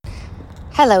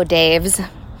Hello, Daves.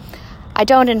 I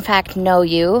don't in fact know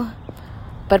you,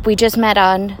 but we just met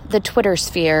on the Twitter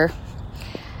sphere.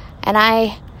 And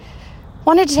I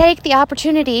wanted to take the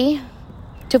opportunity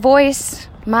to voice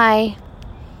my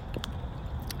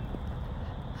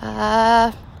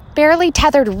barely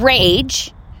tethered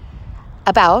rage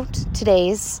about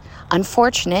today's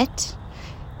unfortunate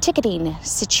ticketing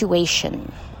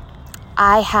situation.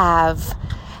 I have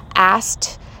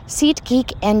asked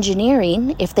SeatGeek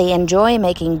Engineering if they enjoy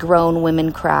making grown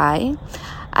women cry.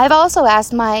 I've also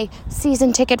asked my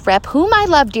season ticket rep, whom I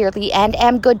love dearly and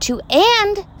am good to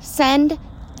and send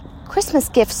Christmas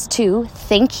gifts to.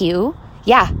 Thank you.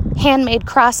 Yeah, handmade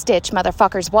cross-stitch,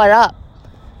 motherfuckers. What up?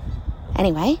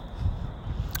 Anyway,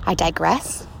 I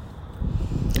digress.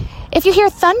 If you hear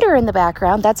thunder in the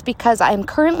background, that's because I'm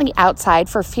currently outside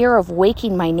for fear of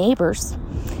waking my neighbors.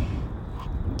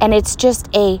 And it's just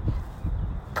a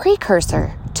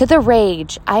precursor to the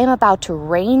rage I am about to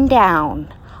rain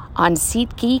down on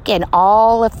SeatGeek and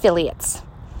all affiliates.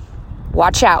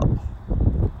 Watch out.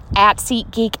 At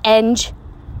SeatGeek Eng,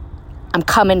 I'm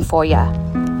coming for ya.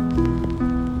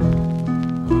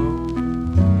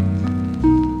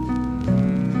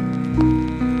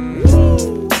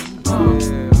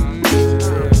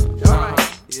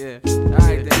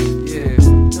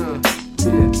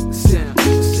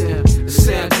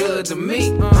 To me,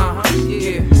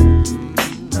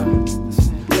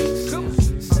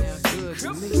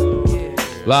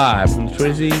 Live from the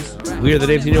Twin Cities, we are the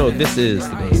Daves you know. This is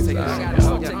the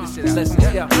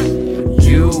Daves.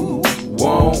 You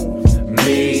want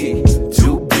me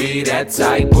to be that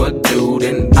type of dude,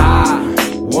 and I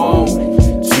want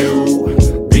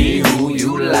to be who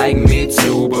you like me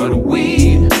to, but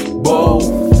we both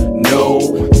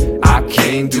know I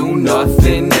can't do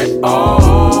nothing at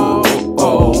all.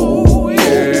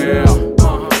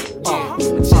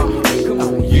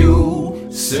 You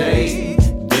say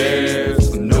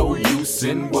there's no use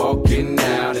in walking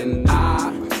out, and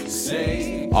I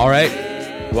say. All right,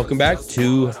 welcome back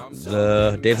to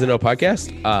the Daves Know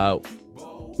podcast.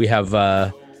 We have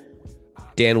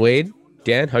Dan Wade.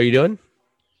 Dan, how are you doing?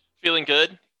 Feeling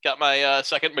good. Got my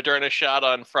second Moderna shot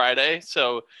on Friday,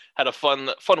 so had a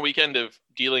fun weekend of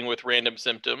dealing with random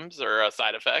symptoms or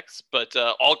side effects, but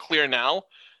all clear now.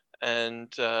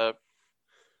 And I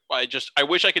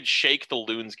wish I could shake the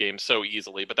Loons game so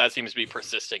easily, but that seems to be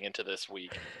persisting into this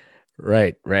week.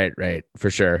 Right, for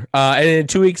sure. And in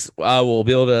 2 weeks, we'll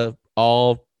be able to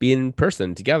all be in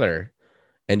person together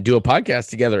and do a podcast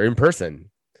together in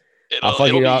person. How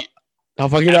fucking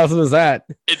awesome is that?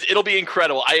 It'll be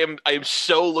incredible. I am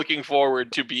so looking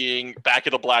forward to being back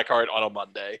at the Blackheart on a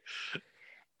Monday.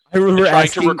 I remember trying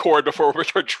to record before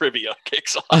our trivia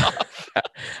kicks off.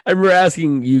 I remember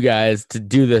asking you guys to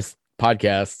do this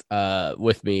podcast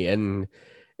with me, and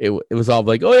it was all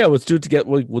like, oh yeah, let's do it together.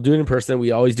 We'll do it in person.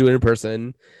 We always do it in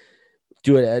person.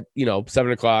 Do it at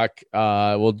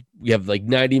 7:00. We have like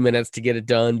 90 minutes to get it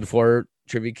done before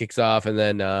trivia kicks off, and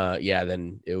then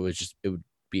then it would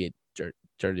be turn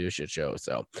into a shit show.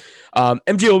 So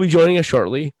MJ will be joining us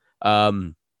shortly.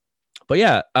 But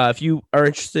yeah, if you are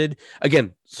interested,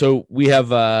 again, so we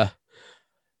have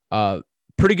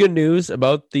pretty good news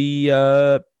about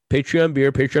the Patreon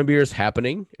beer. Patreon beer is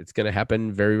happening. It's going to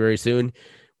happen very, very soon.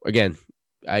 Again,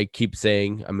 I keep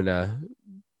saying I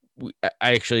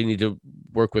actually need to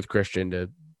work with Christian to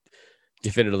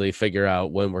definitively figure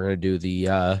out when we're going to do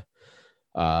the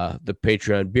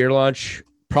Patreon beer launch.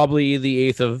 Probably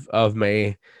the 8th of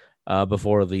May,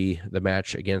 before the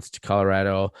match against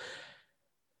Colorado.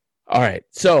 All right,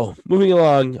 so moving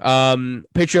along,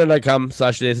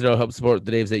 patreon.com/DavesTheKnow, help support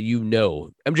the Daves that you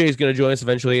know. MJ is going to join us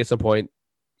eventually at some point,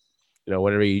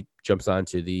 whenever he jumps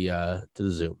onto the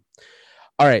Zoom.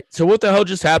 All right, so what the hell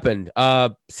just happened?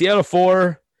 Seattle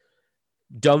 4,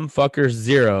 dumb fuckers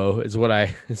 0 is what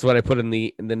I put in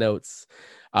the notes.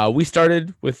 We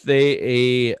started with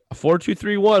a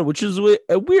 4-2-3-1, which is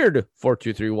a weird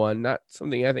 4-2-3-1, not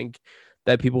something I think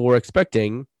that people were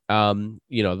expecting. The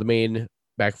main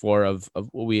back four of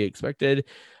what we expected.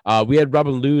 We had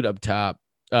Robin Lod up top.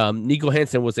 Nico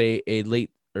Hansen was a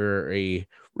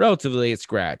relatively late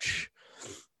scratch.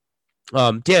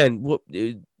 Dan,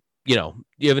 do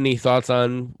you have any thoughts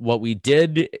on what we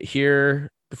did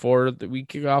here before we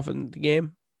kick off in the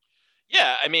game?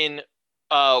 Yeah, I mean,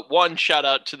 one shout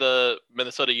out to the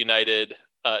Minnesota United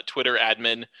Twitter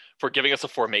admin for giving us a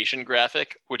formation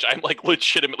graphic, which I'm like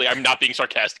legitimately, I'm not being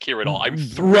sarcastic here at all. I'm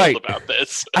thrilled about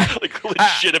this. Like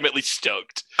legitimately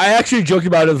stoked. I actually joked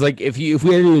about it. It was like if we had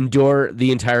to endure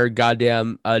the entire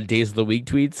goddamn days of the week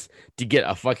tweets to get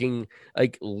a fucking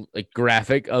like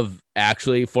graphic of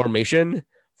actually formation,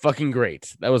 fucking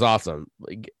great. That was awesome.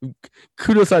 Like,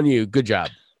 kudos on you. Good job.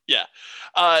 Yeah.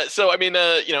 So I mean,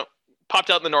 popped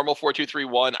out in the normal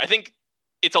 4-2-3-1. I think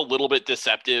it's a little bit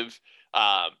deceptive.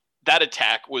 That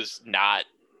attack was not.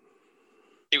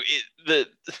 It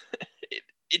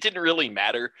didn't really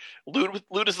matter.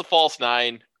 Lute is the false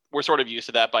nine. We're sort of used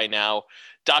to that by now.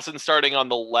 Dawson starting on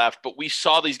the left, but we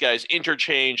saw these guys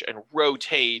interchange and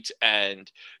rotate and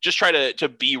just try to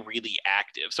be really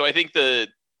active. So I think the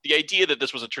idea that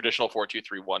this was a traditional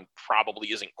 4-2-3-1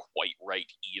 probably isn't quite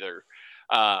right either.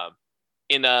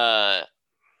 In the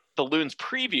Loons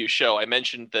preview show, I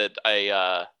mentioned that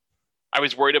I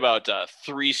was worried about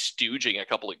Three stooging a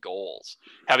couple of goals,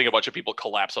 having a bunch of people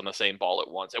collapse on the same ball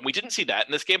at once. And we didn't see that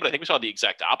in this game, but I think we saw the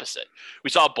exact opposite. We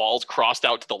saw balls crossed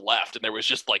out to the left, and there was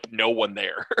just like no one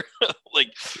there.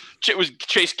 Like it was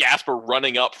Chase Gasper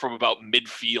running up from about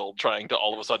midfield, trying to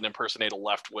all of a sudden impersonate a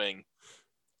left wing.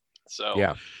 So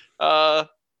yeah,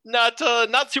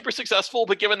 not super successful,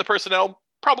 but given the personnel,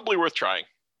 probably worth trying.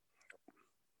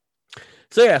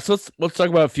 So yeah, so let's talk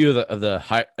about a few of the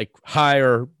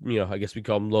higher, I guess we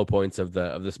call them low points of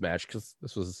this match, because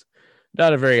this was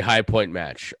not a very high point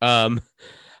match. In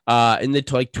the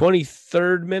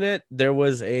 23rd minute, there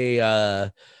was a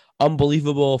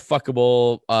unbelievable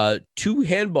fuckable 2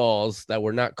 handballs that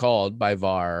were not called by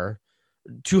VAR,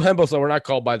 2 handballs that were not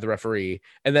called by the referee,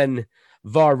 and then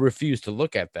VAR refused to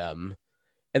look at them,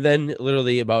 and then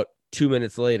literally about 2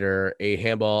 minutes later, a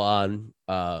handball on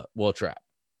Will Trapp.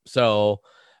 So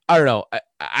I don't know.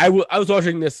 I was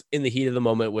watching this in the heat of the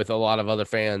moment with a lot of other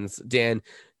fans. Dan,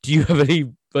 do you have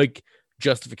any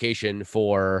justification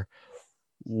for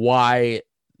why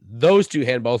those 2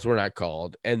 handballs were not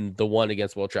called and the one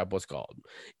against Will Trapp was called?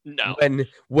 No.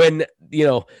 When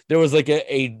there was like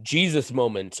a Jesus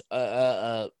moment,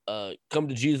 come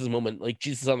to Jesus moment, like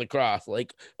Jesus on the cross,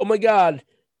 like, oh my God,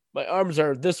 my arms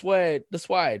are this wide.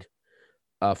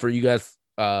 For you guys,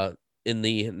 in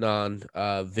the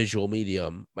non-visual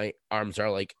medium, my arms are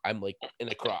like I'm like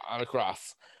on a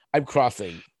cross. I'm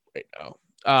crossing right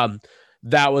now.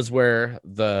 That was where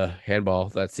the handball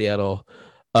that Seattle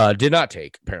did not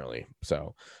take, apparently.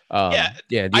 So I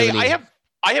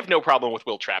have no problem with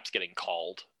Will Trapp's getting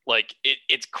called. Like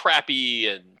it's crappy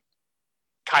and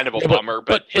kind of a bummer,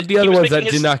 but the other ones that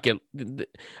did not get.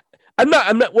 I'm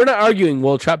not. We're not arguing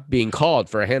Will Trapp being called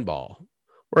for a handball.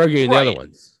 We're arguing the other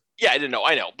ones. Yeah,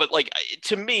 I know. But like,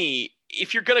 to me,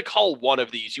 if you're going to call one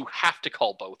of these, you have to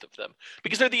call both of them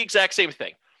because they're the exact same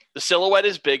thing. The silhouette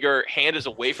is bigger, hand is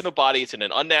away from the body. It's in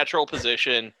an unnatural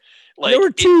position. Like, there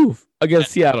were 2 against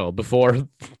Seattle before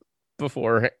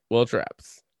Will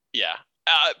Trapp's. Yeah.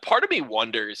 Part of me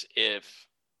wonders if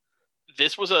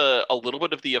this was a little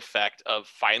bit of the effect of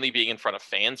finally being in front of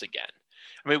fans again.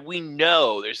 I mean, we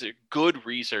know there's a good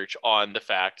research on the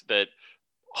fact that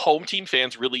home team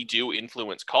fans really do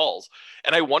influence calls.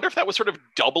 And I wonder if that was sort of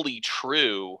doubly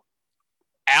true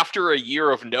after a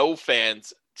year of no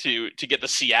fans to get the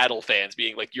Seattle fans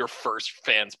being like your first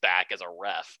fans back as a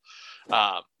ref.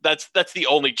 That's the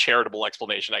only charitable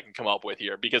explanation I can come up with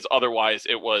here, because otherwise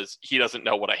it was, he doesn't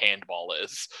know what a handball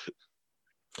is.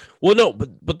 Well, no,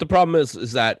 but the problem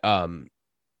is that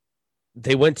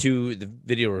they went to the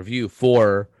video review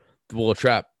for the Will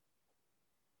Trapp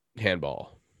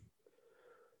handball.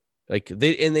 Like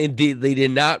they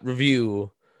did not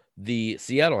review the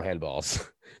Seattle handballs,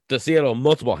 the Seattle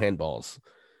multiple handballs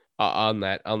on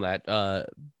that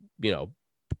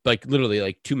like literally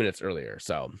like 2 minutes earlier.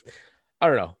 So I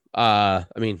don't know. I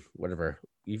mean, whatever.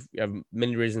 You have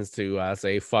many reasons to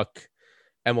say fuck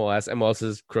MLS. MLS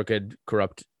is crooked,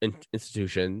 corrupt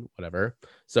institution, whatever.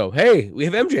 So hey, we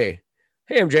have MJ.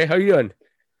 Hey MJ, how are you doing?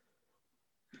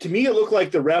 To me, it looked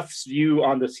like the ref's view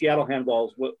on the Seattle handballs.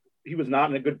 He was not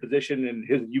in a good position, and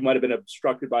his view might have been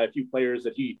obstructed by a few players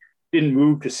that he didn't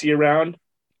move to see around.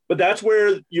 But that's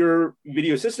where your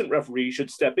video assistant referee should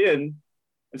step in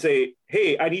and say,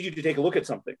 hey, I need you to take a look at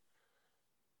something.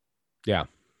 Yeah.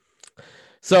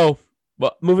 So,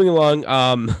 well, moving along.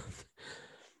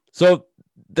 So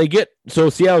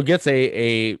Seattle gets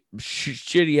a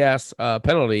shitty ass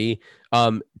penalty.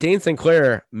 Dane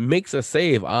Sinclair makes a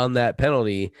save on that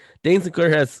penalty. Dane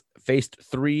Sinclair has faced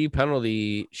 3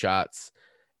 penalty shots,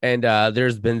 and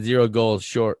there's been 0 goals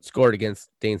scored against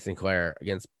Dane Sinclair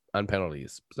on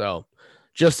penalties. So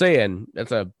just saying,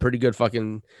 that's a pretty good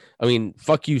fucking, I mean,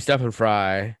 fuck you, Stephen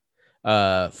Fry.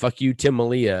 Fuck you, Tim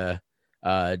Malia.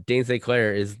 Dane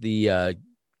Sinclair is the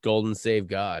golden save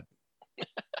god.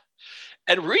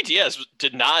 And Rui Diaz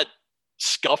did not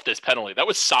scuff this penalty. That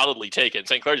was solidly taken.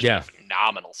 Sinclair just did a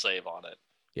phenomenal save on it.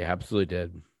 Yeah, absolutely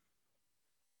did.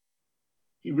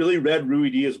 He really read Rui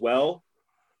Diaz well.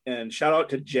 And shout out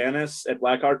to Janice at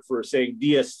Blackheart for saying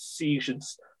DSC should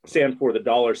stand for the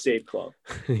Dollar Save Club.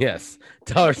 Yes,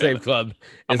 Dollar Save Club.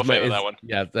 I'm a fan of that one.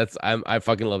 Yeah, I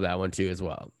fucking love that one too as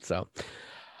well. So,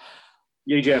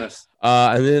 Yay, Janice.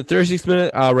 And then the 36th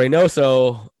minute,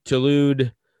 Reynoso to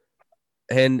Lude,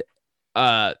 and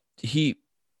he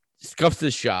scuffs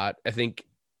his shot. I think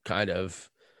kind of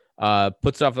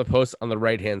puts it off the post on the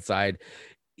right hand side.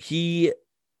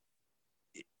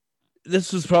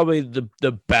 This was probably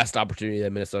the best opportunity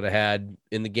that Minnesota had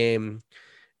in the game,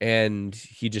 and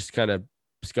he just kind of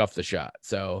scuffed the shot.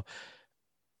 So,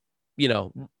 you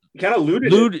know, kind of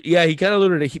looted it. Yeah, he kind of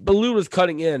looted it. But Lude was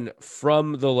cutting in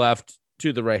from the left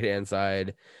to the right hand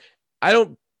side. I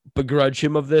don't begrudge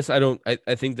him of this. I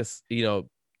think this,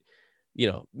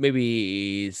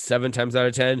 maybe 7 times out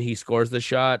of 10 he scores the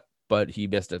shot, but he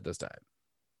missed it this time.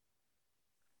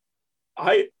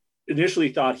 I initially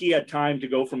thought he had time to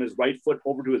go from his right foot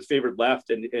over to his favored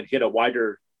left and hit a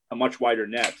much wider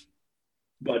net.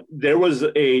 But there was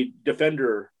a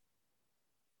defender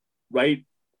right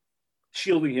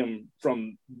shielding him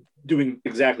from doing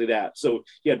exactly that. So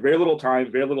he had very little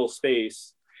time, very little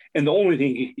space. And the only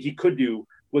thing he could do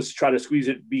was try to squeeze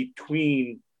it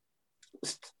between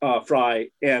Fry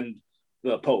and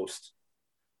the post.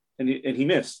 And he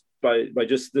missed by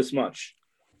just this much.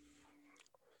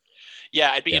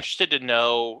 Yeah, I'd be interested to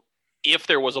know if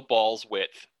there was a ball's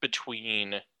width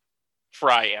between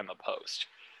Fry and the post,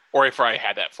 or if Fry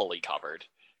had that fully covered,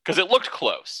 because it looked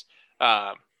close.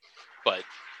 But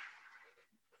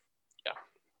yeah.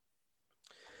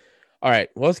 All right,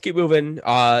 well, let's keep moving.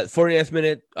 49th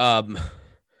minute,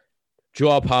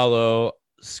 Joao Paulo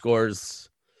scores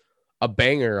a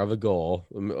banger of a goal.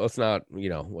 Let's not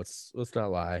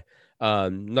lie.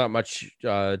 Not much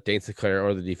Dane Sinclair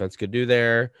or the defense could do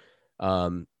there.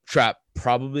 Trapp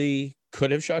probably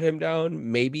could have shut him down,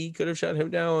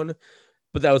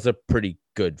 but that was a pretty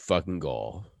good fucking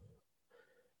goal.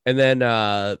 And then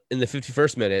in the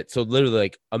 51st minute, so literally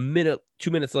like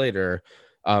 2 minutes later,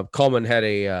 Brent Coleman had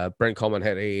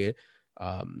a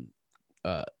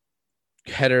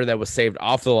header that was saved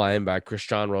off the line by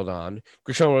Christian Roldan,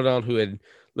 who had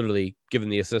literally given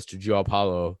the assist to Joao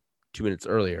Paulo 2 minutes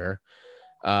earlier.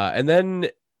 And then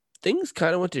things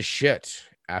kind of went to shit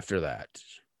after that.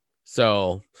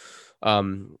 So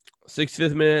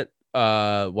 65th minute,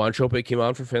 Juan Chope came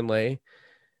on for Finlay.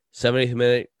 70th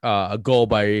minute, a goal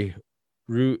by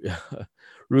Rui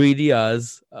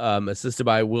Diaz, assisted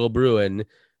by Will Bruin,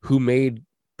 who made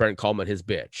Brent Coleman his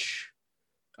bitch.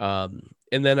 And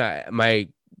then my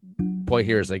point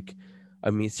here is like, I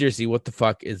mean, seriously, what the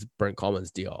fuck is Brent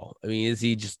Coleman's deal? I mean, is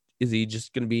he just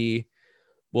gonna be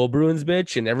Will Bruin's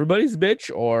bitch and everybody's bitch,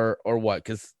 or what?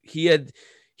 Because he had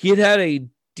a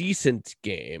decent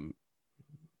game.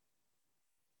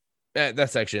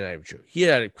 That's actually not even true. He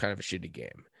had a kind of a shitty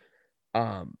game.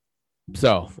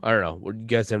 So I don't know. Would you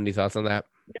guys have any thoughts on that?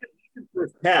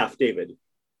 First half, David.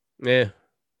 Yeah.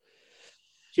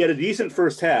 He had a decent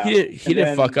first half. He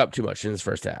didn't fuck up too much in his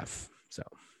first half. So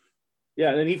yeah,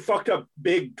 and then he fucked up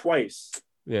big twice.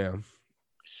 Yeah.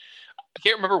 I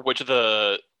can't remember which of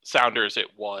the Sounders it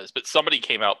was, but somebody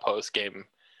came out post game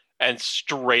and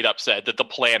straight up said that the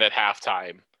plan at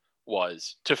halftime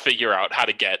was to figure out how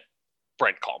to get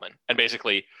Brent Coleman. And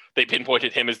basically they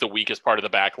pinpointed him as the weakest part of the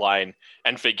back line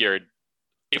and figured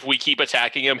if we keep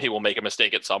attacking him, he will make a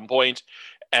mistake at some point.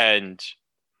 And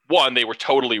 1, they were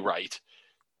totally right.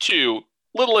 2,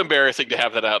 little embarrassing to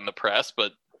have that out in the press,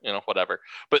 but whatever.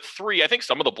 But 3, I think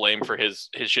some of the blame for his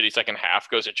shitty second half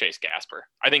goes to Chase Gasper.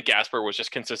 I think Gasper was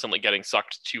just consistently getting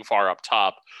sucked too far up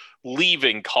top,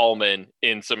 leaving Coleman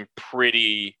in some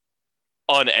pretty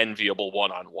unenviable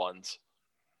one-on-ones.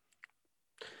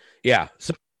 Yeah.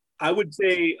 So I would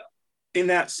say in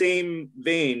that same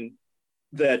vein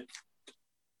that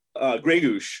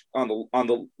Gregush on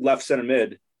the left center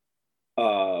mid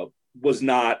was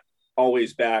not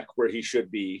always back where he should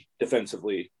be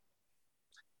defensively.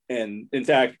 And in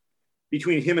fact,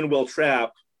 between him and Will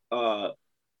Trapp, where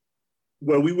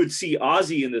we would see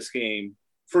Ozzy in this game,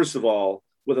 first of all,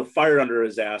 with a fire under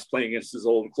his ass playing against his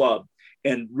old club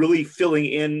and really filling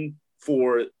in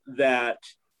for that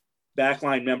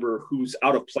backline member who's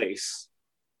out of place,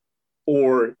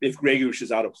 or if Gregush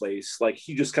is out of place, like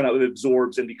he just kind of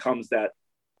absorbs and becomes that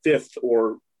 5th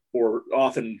or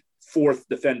often 4th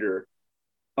defender.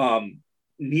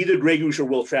 Neither Gregush or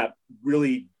Will Trapp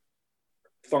really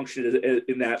functioned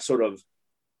in that sort of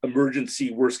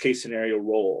emergency worst case scenario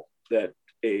role that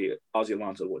a Ozzy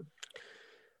Alonso would.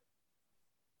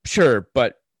 Sure,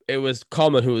 but it was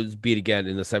Coleman who was beat again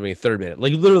in the 73rd minute.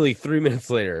 Like literally 3 minutes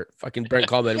later, fucking Brent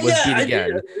Coleman was beat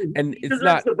again. And it's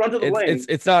not the brunt of the blame.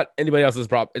 it's not anybody else's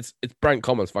problem. It's Brent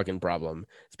Coleman's fucking problem.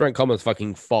 It's Brent Coleman's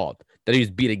fucking fault that he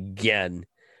was beat again.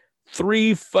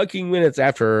 3 fucking minutes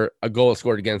after a goal was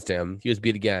scored against him, he was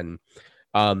beat again.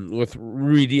 With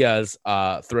Rui Diaz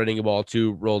threading a ball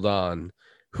to Roldan,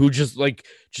 who just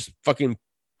fucking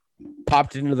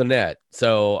popped into the net.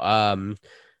 So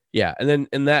yeah, and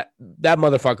then that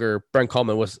motherfucker Brent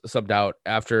Coleman was subbed out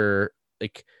after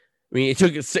it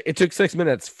took 6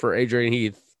 minutes for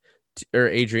Adrian,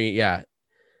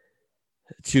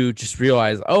 to just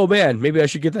realize, oh man, maybe I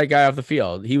should get that guy off the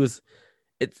field. He was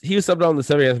subbed out in the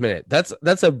 70th minute.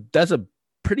 That's a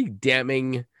pretty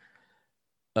damning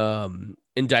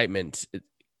indictment.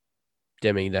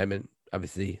 Damning indictment,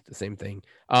 obviously the same thing.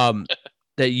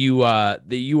 That you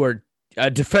are a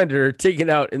defender taken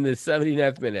out in the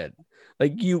 79th minute.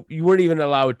 Like you weren't even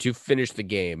allowed to finish the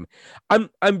game. I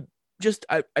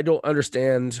don't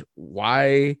understand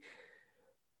why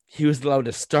he was allowed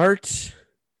to start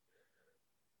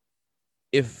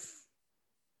if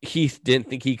Heath didn't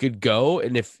think he could go,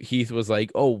 and if Heath was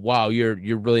like, oh wow,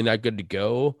 you're really not good to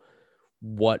go,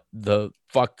 what the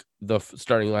fuck the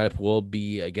starting lineup will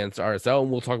be against RSL, and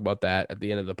we'll talk about that at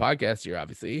the end of the podcast here,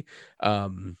 obviously. I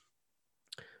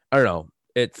don't know.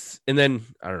 I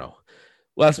don't know.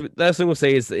 Last thing we'll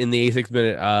say is in the 86th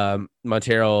minute,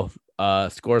 Montero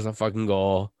scores a fucking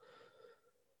goal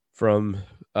from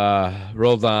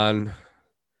Roldan.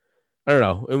 I don't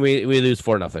know. And we lose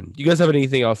 4-0. You guys have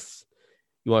anything else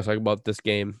you want to talk about this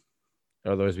game?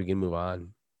 Otherwise, we can move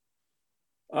on.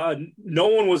 No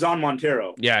one was on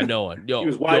Montero. Yeah, no one. He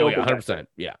was wide open. 100%.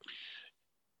 Yeah.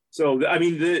 So I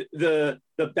mean, the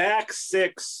back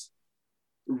six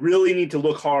really need to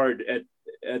look hard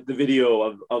at the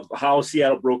video of how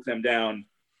Seattle broke them down,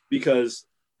 because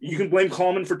you can blame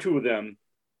Coleman for 2 of them,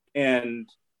 and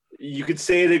you could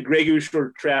say that Gregush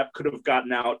or Trapp could have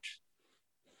gotten out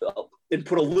and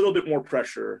put a little bit more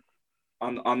pressure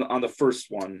on the first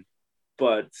one,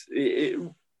 but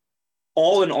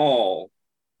all in all,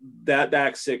 that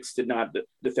back six did not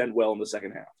defend well in the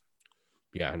second half.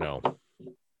 Yeah,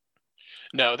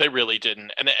 No, they really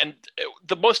didn't. And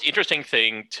the most interesting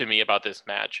thing to me about this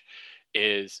match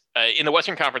is in the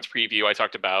Western Conference preview, I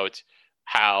talked about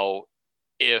how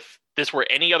if this were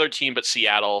any other team but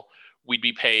Seattle, we'd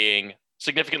be paying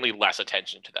significantly less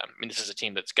attention to them. I mean, this is a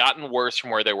team that's gotten worse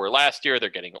from where they were last year. They're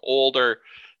getting older,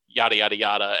 yada, yada,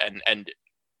 yada. And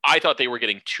I thought they were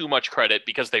getting too much credit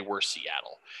because they were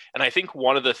Seattle. And I think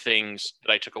one of the things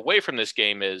that I took away from this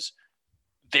game is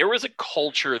there is a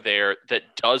culture there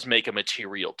that does make a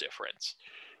material difference.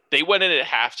 They went in at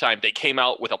halftime. They came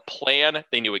out with a plan.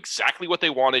 They knew exactly what they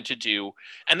wanted to do,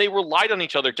 and they relied on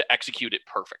each other to execute it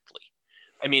perfectly.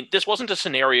 I mean, this wasn't a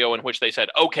scenario in which they said,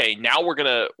 okay, now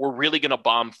we're really gonna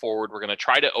bomb forward. We're gonna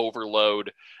try to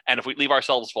overload, and if we leave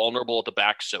ourselves vulnerable at the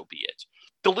back, so be it.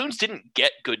 The Loons didn't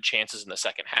get good chances in the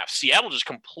second half. Seattle just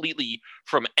completely,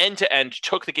 from end to end,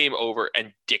 took the game over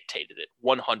and dictated it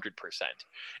 100%.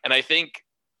 And I think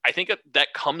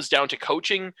that comes down to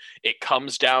coaching. It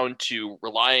comes down to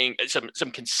relying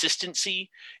some consistency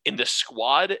in the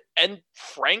squad. And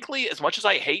frankly, as much as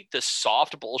I hate this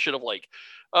soft bullshit of like,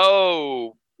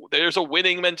 oh, there's a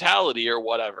winning mentality or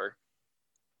whatever,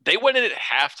 they went in at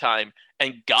halftime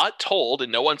and got told in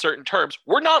no uncertain terms,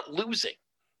 we're not losing.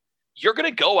 You're going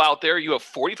to go out there. You have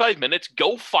 45 minutes.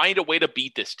 Go find a way to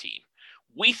beat this team.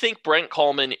 We think Brent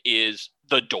Coleman is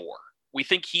the door. We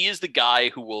think he is the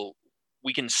guy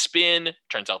we can spin.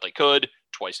 Turns out they could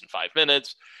twice in 5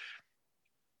 minutes.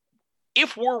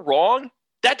 If we're wrong,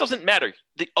 that doesn't matter.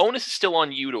 The onus is still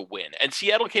on you to win. And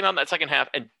Seattle came out in that second half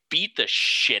and beat the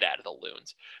shit out of the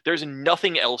Loons. There's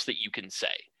nothing else that you can say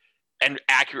and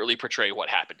accurately portray what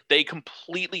happened. They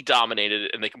completely dominated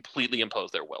it and they completely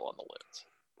imposed their will on the Loons.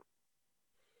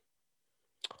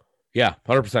 Yeah,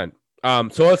 100%.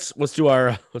 So let's do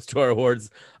our awards.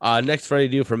 Next Freddie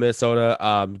Do from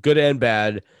Minnesota. Good and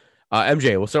bad.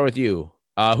 MJ, we'll start with you.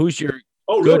 Who's your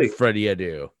good really? Freddie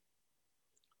Adu?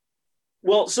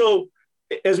 Well, so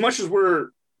as much as we're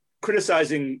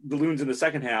criticizing the Loons in the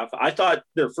second half, I thought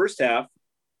their first half,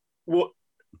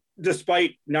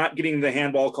 despite not getting the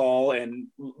handball call and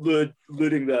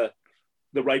looting the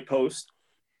right post,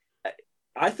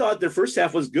 I thought their first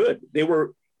half was good. They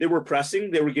were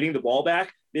pressing. They were getting the ball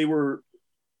back. They were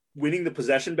winning the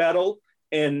possession battle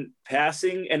and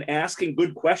passing and asking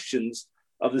good questions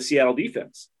of the Seattle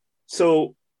defense.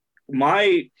 So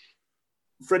my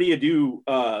Freddie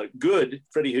Adu, good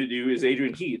Freddie Adu is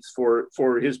Adrian Heath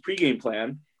for his pregame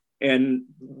plan. And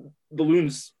the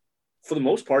Loons for the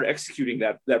most part, executing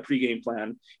that pregame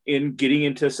plan in getting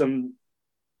into some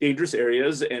dangerous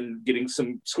areas and getting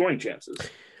some scoring chances.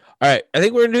 All right, I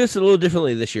think we're gonna do this a little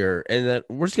differently this year, and that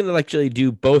we're just gonna actually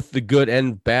do both the good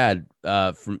and bad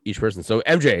from each person. So,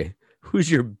 MJ, who's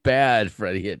your bad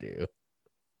Freddie Adu?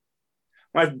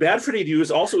 My bad Freddie Adu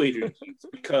is also Adrian Heath,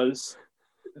 because,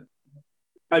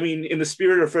 I mean, in the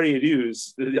spirit of Freddie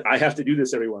Adu's, I have to do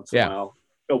this every once in a while.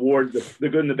 Award the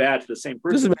good and the bad to the same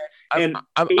person. I'm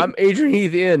Adrian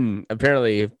Heath in,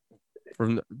 apparently,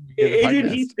 from the Adrian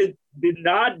Heath did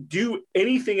not do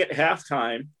anything at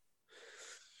halftime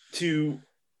to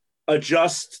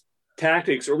adjust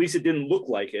tactics, or at least it didn't look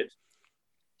like it.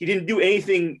 He didn't do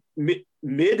anything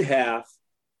mid-half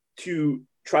to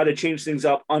try to change things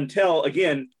up until,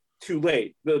 again, too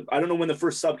late. I don't know when the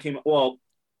first sub came. Well,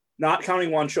 not counting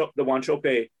the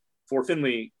Wanchope for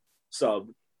Finley sub,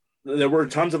 there were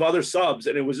tons of other subs,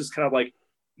 and it was just kind of like,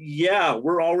 yeah,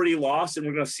 we're already lost, and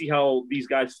we're going to see how these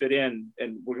guys fit in,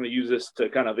 and we're going to use this to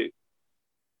kind of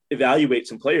evaluate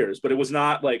some players. But it was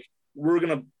not like, we're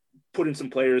going to put in some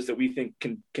players that we think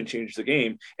can change the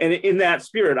game. And in that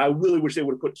spirit, I really wish they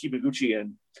would have put Kibaguchi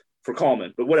in for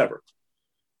Coleman, but whatever.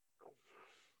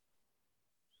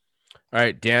 All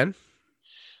right, Dan.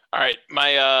 All right,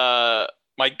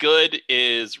 my good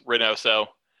is Reynoso.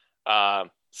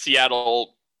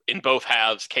 Seattle in both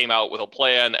halves came out with a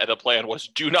plan, and the plan was,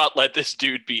 do not let this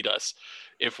dude beat us.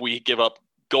 If we give up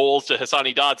goals to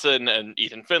Hassani Dotson and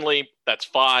Ethan Finley, that's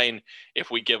fine.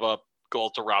 If we give up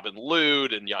goals to Robin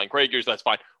Lod and Jan Gregers, that's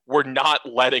fine. We're not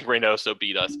letting Reynoso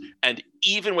beat us. And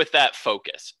even with that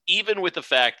focus, even with the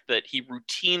fact that he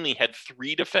routinely had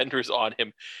 3 defenders on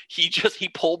him, he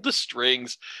pulled the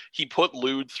strings. He put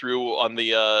Lod through on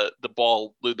the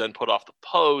ball. Lod then put off the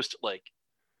post. Like,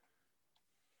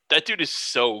 that dude is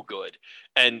so good.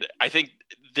 And I think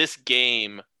this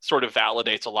game sort of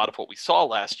validates a lot of what we saw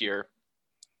last year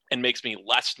and makes me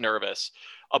less nervous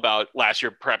about last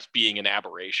year perhaps being an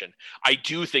aberration. I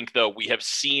do think, though, we have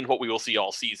seen what we will see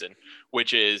all season,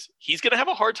 which is he's going to have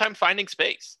a hard time finding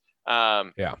space.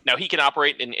 Now, he can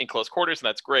operate in close quarters, and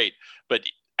that's great. But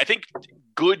I think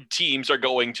good teams are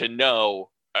going to know,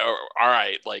 all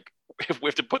right, like, if we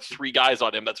have to put 3 guys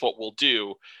on him, that's what we'll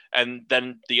do. And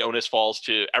then the onus falls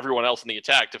to everyone else in the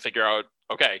attack to figure out,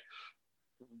 okay,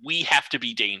 we have to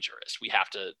be dangerous. We have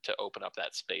to open up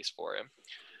that space for him.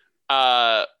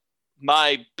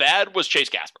 My bad was Chase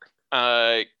Gasper.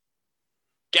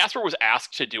 Gasper was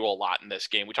asked to do a lot in this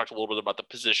game. We talked a little bit about the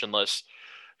positionless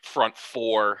front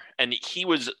 4, and he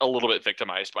was a little bit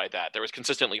victimized by that. There was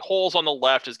consistently holes on the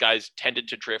left as guys tended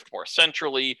to drift more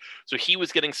centrally, so he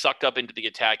was getting sucked up into the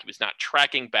attack. He was not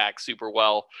tracking back super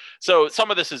well. So some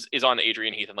of this is on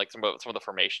Adrian Heath and like some of the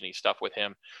formation-y stuff with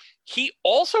him. He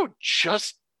also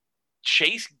just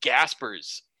Chase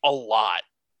Gaspers a lot.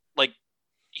 Like,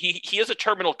 he has a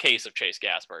terminal case of Chase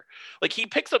Gasper. Like, he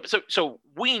picks up, so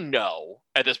we know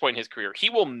at this point in his career he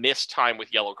will miss time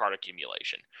with yellow card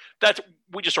accumulation.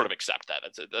 We just sort of accept that.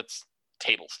 That's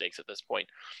table stakes at this point.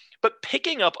 But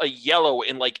picking up a yellow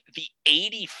in like the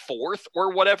 84th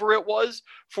or whatever it was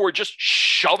for just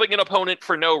shoving an opponent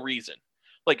for no reason,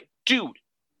 like, dude,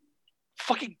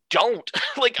 fucking don't.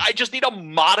 Like, I just need a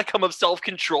modicum of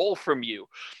self-control from you.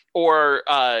 Or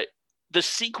the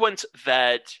sequence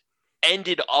that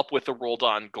ended up with the rolled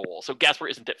on goal. So Gasper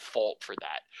isn't at fault for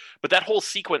that. But that whole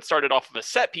sequence started off of a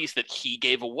set piece that he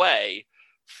gave away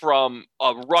from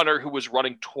a runner who was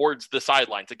running towards the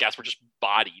sidelines that Gasper just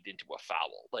bodied into a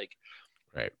foul. Like,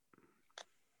 right.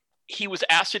 He was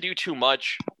asked to do too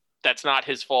much. That's not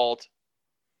his fault.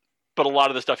 But a lot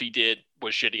of the stuff he did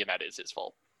was shitty, and that is his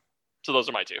fault. So those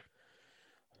are my 2.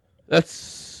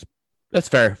 That's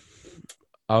fair.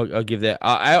 I'll give that.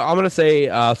 I'm gonna say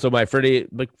so. My Freddie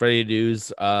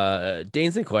Adu's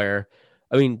Dane Sinclair.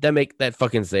 I mean, that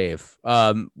fucking save.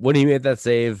 When he made that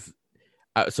save,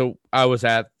 so I was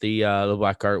at the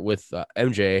black cart with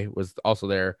MJ was also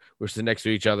there. We're sitting next to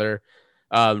each other,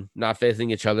 not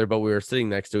facing each other, but we were sitting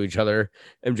next to each other.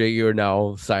 MJ, you are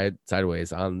now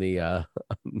sideways on the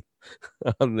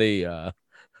on the. All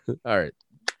right,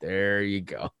 there you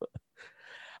go.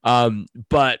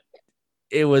 But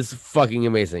it was fucking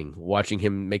amazing watching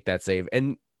him make that save.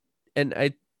 And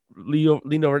I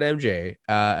leaned over to MJ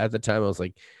at the time. I was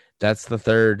like, that's the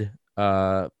 3rd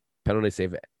penalty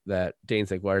save that Dane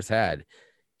Sinclair's had.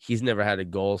 He's never had a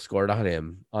goal scored on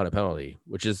him on a penalty,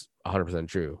 which is 100%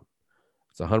 true.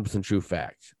 It's a 100% true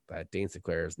fact that Dane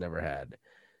Sinclair has never had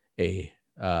a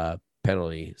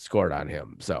penalty scored on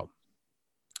him. So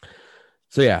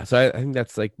yeah. So I think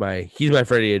that's like he's my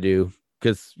Freddie Adu.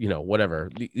 Because,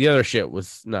 whatever. The other shit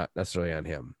was not necessarily on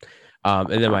him. And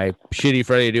then my shitty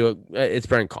Friday do it's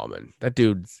Brent Coleman. That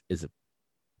dude is a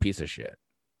piece of shit.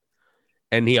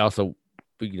 And he also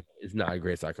is not a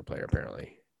great soccer player,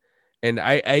 apparently. And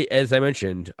I as I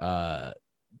mentioned,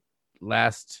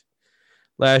 last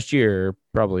year,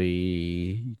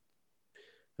 probably,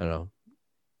 I don't know,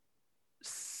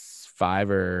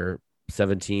 5 or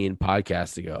 17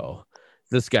 podcasts ago,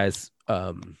 this guy's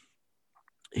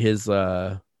his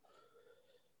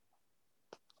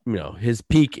his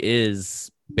peak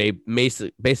is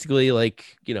basically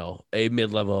like, a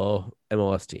mid-level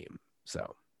MLS team.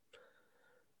 So,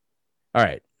 all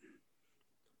right.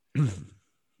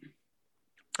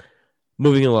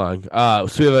 Moving along. So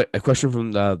we have a question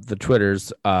from the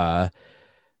Twitters.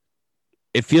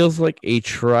 It feels like a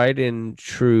tried and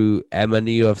true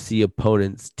MNUFC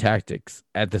opponent's tactics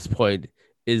at this point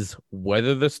is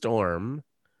weather the storm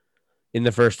in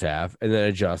the first half and then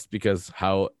adjust because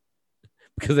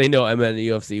they know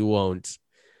MNUFC won't.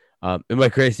 Am I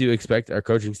crazy to expect our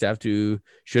coaching staff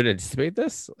should anticipate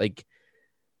this? Like,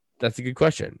 that's a good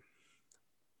question.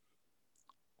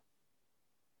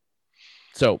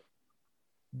 So,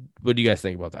 what do you guys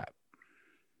think about that?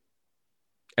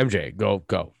 MJ,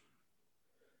 go.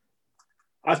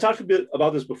 I've talked a bit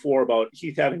about this before, about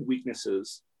Heath having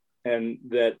weaknesses, and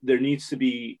that there needs to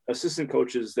be assistant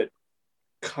coaches that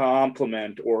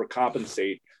complement or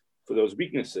compensate for those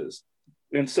weaknesses.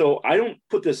 And so I don't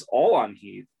put this all on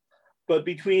Heath, but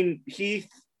between Heath,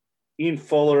 Ian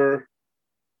Fuller,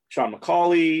 Sean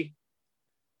McCauley,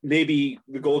 maybe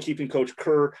the goalkeeping coach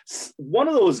Kerr, one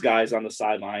of those guys on the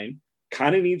sideline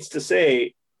kind of needs to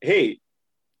say, hey,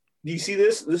 do you see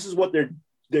this? This is what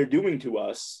they're doing to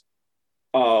us.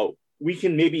 We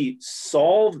can maybe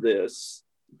solve this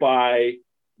by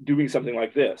doing something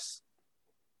like this,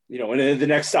 and then the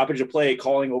next stoppage of play,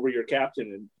 calling over your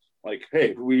captain and like,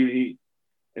 hey, we,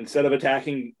 instead of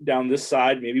attacking down this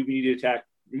side, maybe we need to attack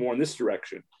more in this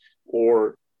direction,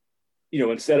 or,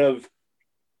 instead of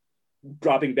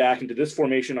dropping back into this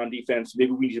formation on defense,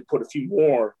 maybe we need to put a few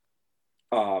more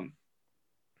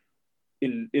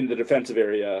in the defensive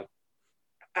area.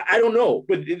 I don't know,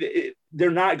 but they're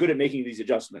not good at making these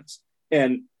adjustments.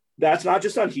 And that's not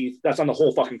just on Heath, that's on the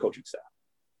whole fucking coaching staff.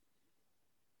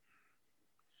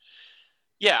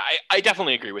 Yeah, I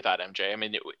definitely agree with that, MJ. I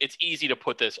mean, it's easy to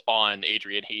put this on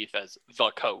Adrian Heath as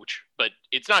the coach, but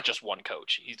it's not just one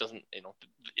coach. He doesn't,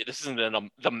 this isn't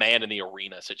the man in the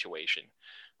arena situation.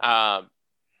 I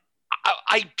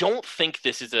don't think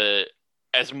this is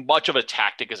as much of a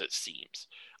tactic as it seems.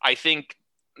 I think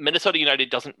Minnesota United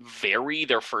doesn't vary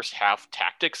their first half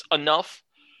tactics enough.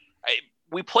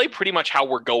 We play pretty much how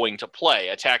we're going to play.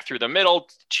 Attack through the middle,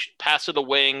 pass to the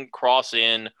wing, cross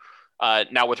in.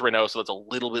 Now with Renault, so that's a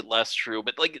little bit less true.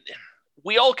 But like,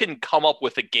 we all can come up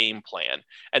with a game plan,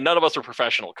 and none of us are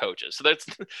professional coaches. So that's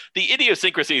the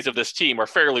idiosyncrasies of this team are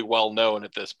fairly well known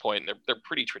at this point. They're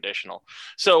pretty traditional.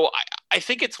 So I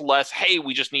think it's less, hey,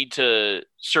 we just need to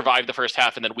survive the first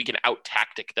half and then we can out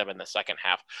tactic them in the second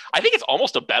half. I think it's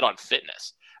almost a bet on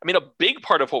fitness. I mean, a big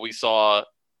part of what we saw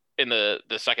in the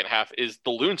second half is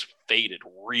the Loons faded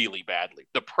really badly.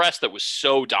 The press that was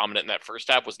so dominant in that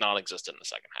first half was non-existent in the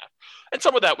second half. And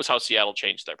some of that was how Seattle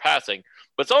changed their passing,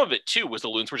 but some of it too was the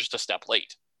Loons were just a step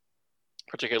late,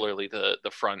 particularly the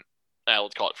front,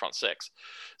 let's call it front six.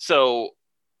 So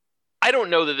I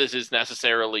don't know that this is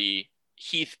necessarily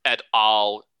Heath et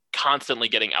al. Constantly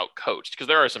getting out coached, because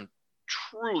there are some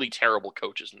truly terrible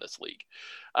coaches in this league.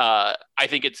 I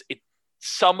think it's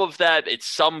some of that, it's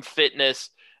some fitness,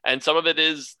 and some of it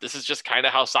is, this is just kind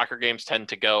of how soccer games tend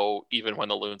to go, even when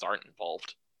the Loons aren't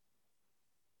involved.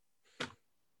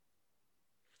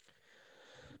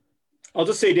 I'll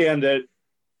just say, Dan, that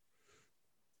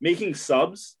making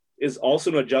subs is also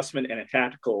an adjustment and a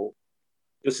tactical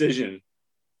decision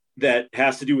that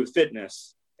has to do with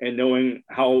fitness and knowing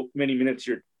how many minutes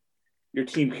your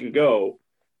team can go,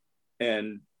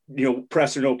 and,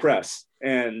 press or no press.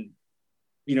 And,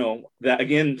 that,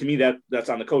 again, to me, that's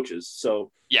on the coaches.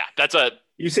 So yeah, that's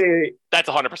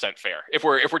 100% fair. If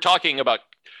we're talking about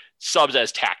subs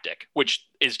as tactic, which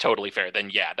is totally fair, then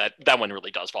yeah, that one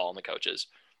really does fall on the coaches.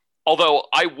 Although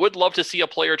I would love to see a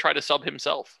player try to sub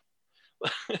himself.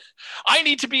 I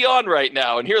need to be on right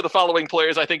now, and here are the following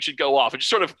players I think should go off, and just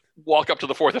sort of walk up to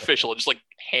the fourth official and just like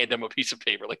hand him a piece of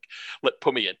paper, like,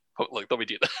 put me in, let me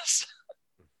do this.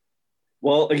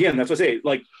 Well, again, that's what I say.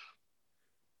 Like,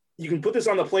 you can put this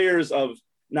on the players of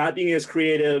not being as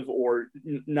creative or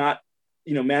not,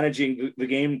 managing the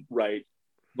game right.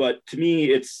 But to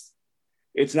me, it's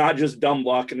not just dumb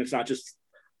luck, and it's not just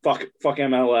fuck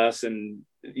MLS, and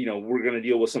we're going to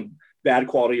deal with some bad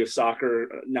quality of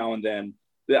soccer now and then.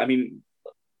 I mean,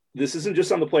 this isn't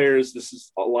just on the players. This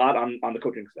is a lot on the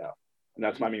coaching staff. And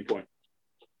that's my main point.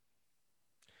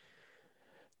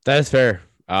 That is fair.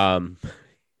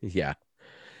 Yeah.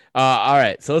 All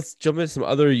right. So let's jump into some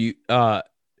other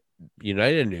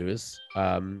United news.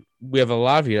 We have a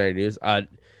lot of United news.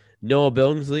 Noah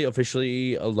Billingsley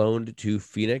officially loaned to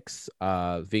Phoenix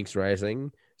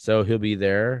Rising. So he'll be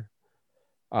there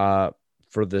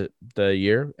for the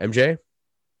year. MJ?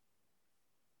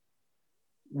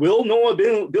 Will Noah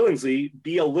Billingsley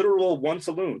be a literal once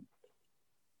a loon?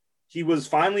 He was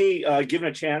finally given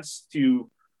a chance to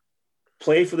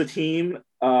play for the team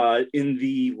in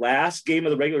the last game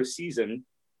of the regular season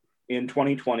in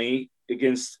 2020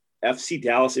 against FC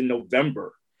Dallas in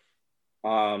November.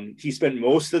 He spent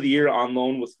most of the year on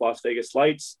loan with Las Vegas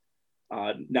Lights.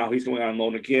 Now he's going on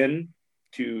loan again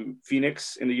to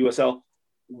Phoenix in the USL.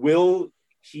 Will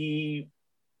he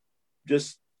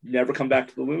just never come back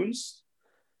to the Loons?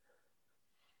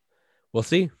 We'll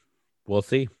see.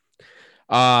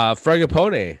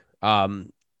 Fragapone,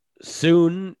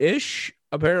 soon-ish,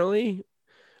 apparently.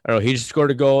 I don't know. He just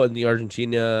scored a goal in the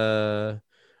Argentinian,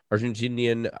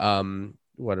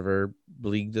 whatever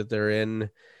league that they're in.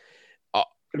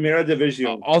 Primera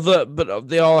División. But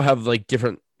they all have like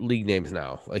different league names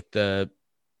now. Like the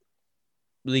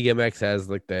League MX has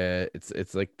like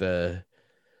it's like the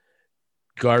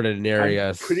Garden area.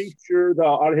 I'm pretty sure the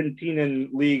Argentinian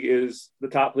league is the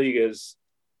top league is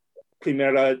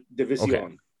Primera División.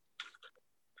 Okay.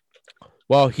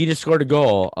 Well, he just scored a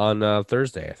goal on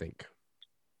Thursday, I think.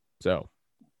 So,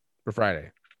 for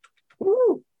Friday.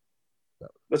 Woo!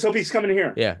 Let's hope he's coming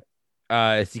here. Yeah.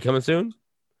 Is he coming soon?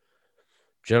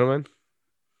 Gentlemen?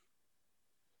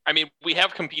 I mean, we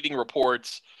have competing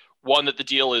reports. One, that the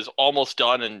deal is almost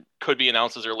done and could be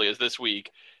announced as early as this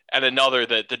week. And another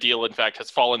that the deal, in fact,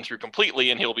 has fallen through completely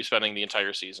and he'll be spending the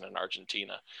entire season in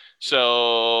Argentina.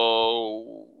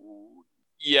 So,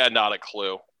 yeah, not a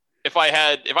clue. If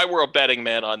I were a betting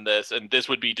man on this, and this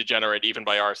would be degenerate even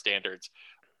by our standards,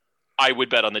 I would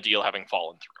bet on the deal having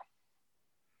fallen through.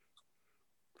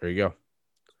 There you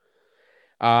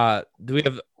go. Do we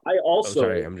have...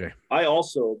 MJ. I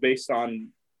also, based on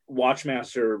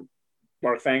Watchmaster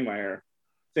Mark Fangmeyer,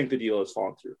 think the deal has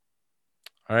fallen through.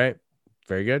 All right.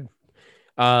 Very good.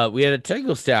 We had a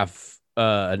technical staff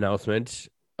announcement,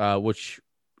 which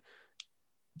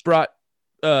brought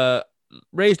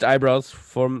raised eyebrows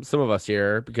from some of us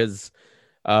here because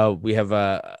we have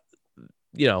I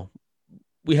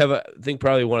think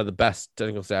probably one of the best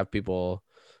technical staff people,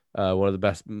 one of the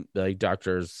best like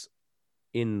doctors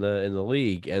in the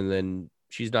league, and then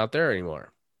she's not there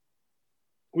anymore.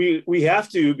 We have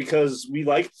to, because we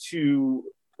like to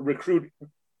recruit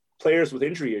players with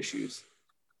injury issues.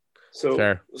 So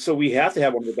Fair. So we have to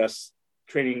have one of the best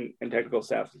training and technical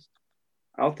staffs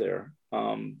out there.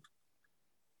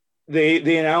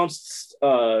 They announced,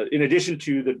 in addition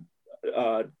to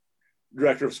the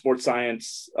director of sports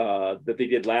science that they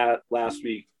did last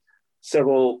week,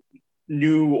 several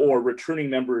new or returning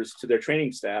members to their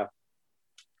training staff.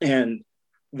 And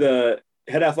the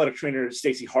head athletic trainer,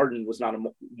 Stacey Harden, was not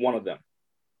one of them.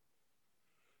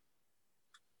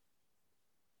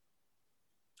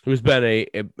 Who's been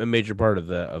a major part of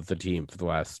the team for the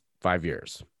last 5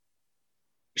 years.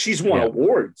 She's won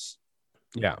awards.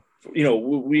 Yeah.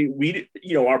 We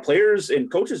our players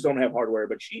and coaches don't have hardware,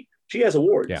 but she has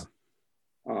awards.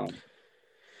 Yeah.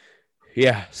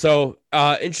 Yeah. So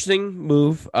interesting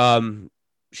move.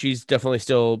 She's definitely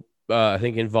still I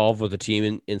think involved with the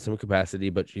team in some capacity,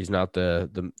 but she's not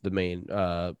the main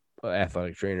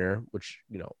athletic trainer, which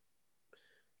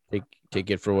take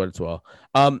it for what it's well.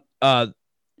 Adrian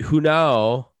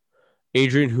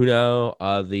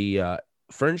Hunau, the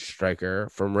French striker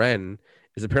from Rennes,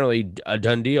 is apparently a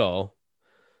done deal,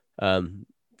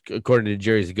 according to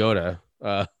Jerry Zgoda,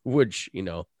 which,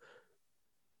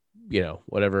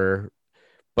 whatever.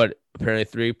 But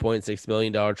apparently $3.6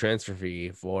 million transfer fee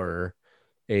for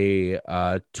a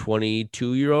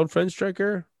 22-year-old French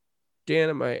striker. Dan,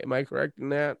 am I correct in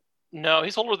that? No,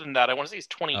 he's older than that. I want to say he's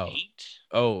 28.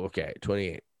 Oh okay.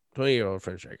 28. 20-year-old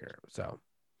French striker. So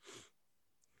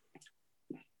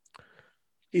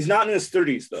he's not in his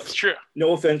 30s, though. It's true.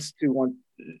 No offense to one.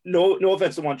 No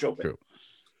offense to one Chopin. True.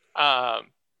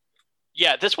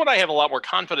 Yeah, this one I have a lot more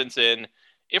confidence in,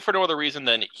 if for no other reason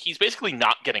than he's basically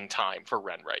not getting time for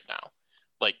Rennes right now.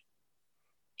 Like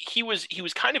he was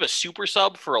kind of a super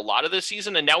sub for a lot of this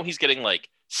season, and now he's getting like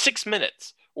 6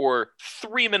 minutes or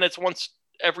 3 minutes once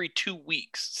every 2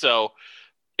 weeks. So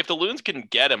if the Loons can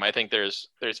get him, I think there's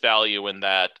value in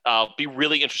that. I'll be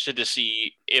really interested to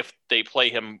see if they play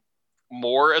him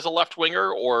more as a left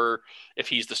winger, or if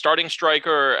he's the starting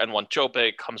striker and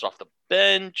Wanchope comes off the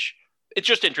bench. It's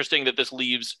just interesting that this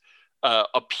leaves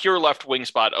a pure left wing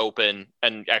spot open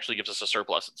and actually gives us a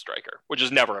surplus at striker, which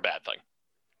is never a bad thing.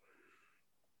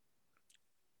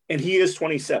 And he is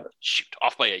 27. Shoot,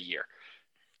 off by a year.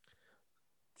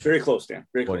 Very close, Dan.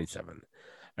 Very close. 27.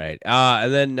 All right.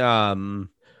 And then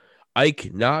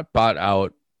Ike not bought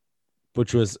out,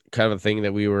 which was kind of a thing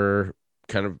that we were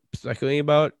kind of speculating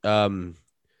about. So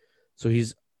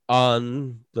he's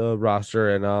on the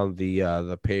roster and on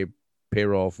the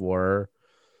payroll for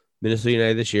Minnesota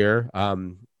United this year.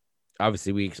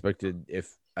 Obviously, we expected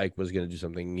if Ike was going to do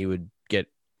something, he would get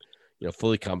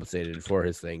fully compensated for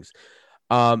his things.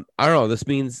 I don't know. This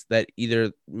means that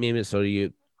either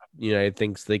Minnesota United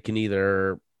thinks he can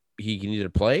either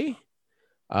play,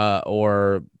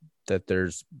 or that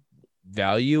there's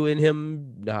value in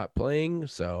him not playing.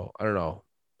 So I don't know.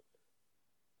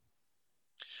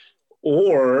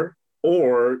 Or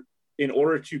in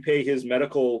order to pay his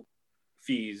medical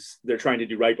fees, they're trying to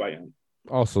do right by him.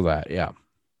 Also that, yeah.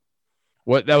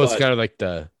 That was kind of like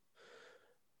the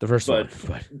first one.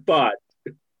 But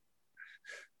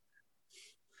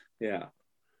yeah.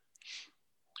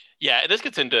 Yeah, and this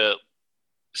gets into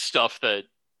stuff that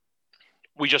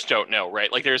we just don't know,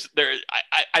 right? Like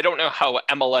I don't know how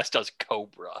MLS does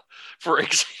Cobra, for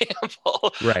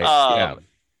example. Right.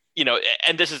 Yeah.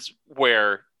 And this is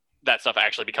where that stuff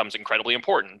actually becomes incredibly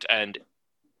important. And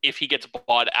if he gets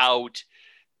bought out,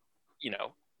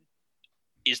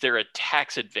 is there a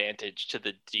tax advantage to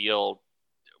the deal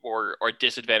or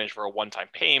disadvantage for a one-time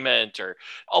payment? Or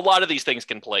a lot of these things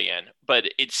can play in. But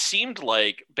it seemed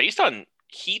like, based on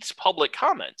Heath's public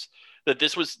comments, that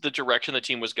this was the direction the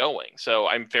team was going. So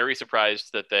I'm very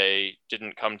surprised that they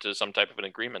didn't come to some type of an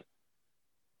agreement.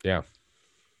 Yeah.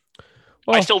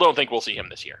 Well, I still don't think we'll see him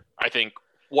this year. I think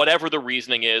whatever the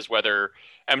reasoning is, whether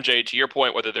MJ, to your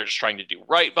point, whether they're just trying to do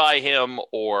right by him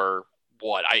or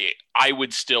what, I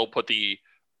would still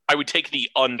I would take the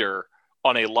under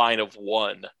on a line of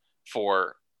 1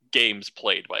 for games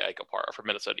played by Ike Opara for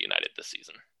Minnesota United this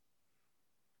season.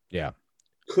 Yeah.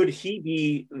 Could he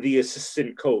be the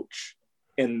assistant coach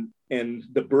and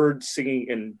the birds singing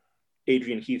in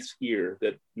Adrian Heath's ear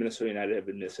that Minnesota United have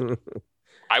been missing?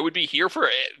 I would be here for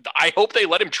it. I hope they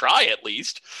let him try at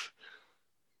least.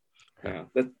 Yeah,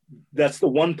 that's the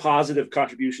one positive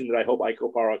contribution that I hope Ike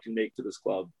Opara can make to this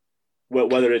club,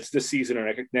 whether it's this season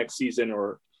or next season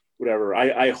or whatever.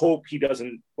 I hope he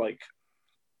doesn't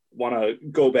want to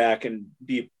go back and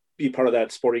be part of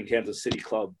that Sporting Kansas City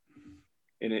club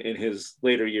in his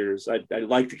later years. I'd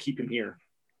like to keep him here.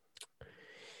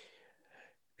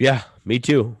 Yeah, me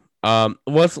too.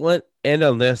 Let's end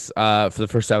on this for the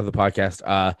first half of the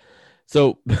podcast.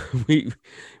 So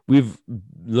we've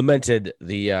lamented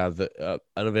the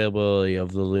unavailability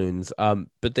of the Loons,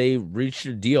 but they reached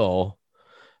a deal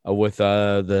with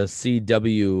the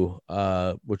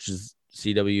CW, which is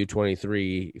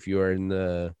CW23, if you are in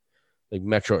the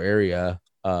metro area,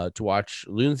 to watch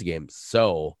Loons games.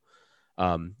 So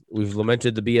we've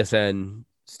lamented the BSN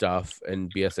stuff,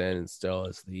 and BSN still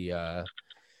is the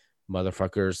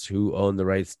motherfuckers who own the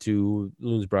rights to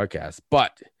Loons broadcast.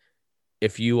 But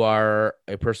if you are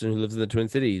a person who lives in the Twin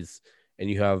Cities and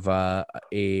you have a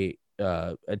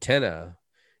antenna,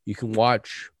 you can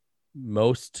watch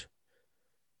most.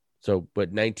 So,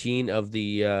 but 19 of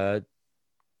the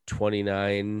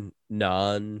 29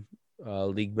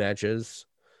 non-league matches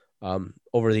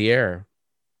over the air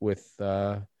with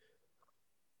channel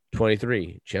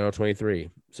 23.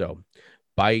 So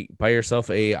buy yourself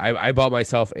I bought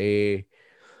myself an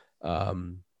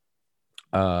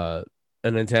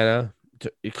antenna.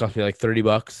 It cost me like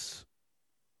 $30.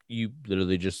 You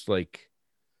literally just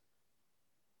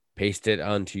paste it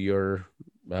onto your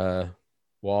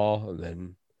wall and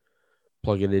then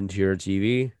plug it into your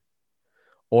TV.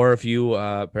 Or if you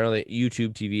apparently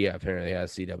YouTube TV apparently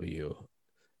has CW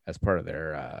as part of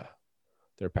their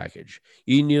package.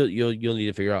 You'll need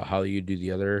to figure out how you do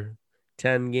the other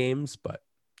 10 games, but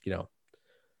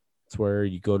it's where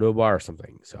you go to a bar or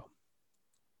something. So,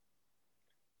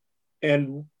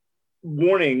 and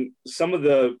warning, some of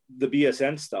the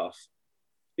BSN stuff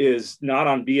is not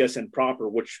on BSN proper,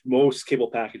 which most cable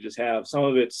packages have. Some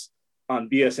of it's on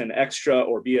BSN Extra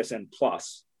or BSN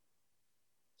Plus.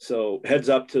 So heads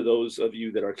up to those of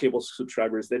you that are cable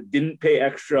subscribers that didn't pay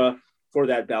extra for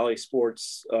that Bally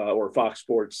Sports or Fox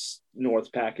Sports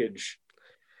North package.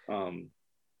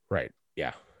 Right.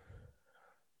 Yeah.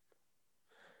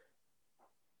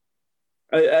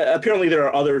 Apparently there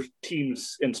are other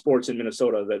teams in sports in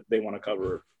Minnesota that they want to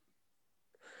cover.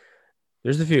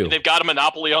 There's a few. They've got a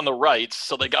monopoly on the rights,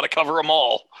 so they got to cover them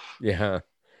all. Yeah,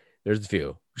 there's a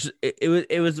few.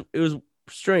 It was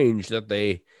strange that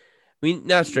they. I mean,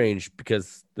 not strange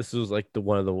because this was like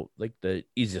one of the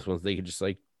easiest ones they could just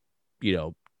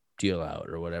deal out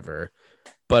or whatever.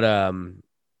 But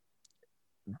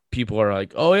people are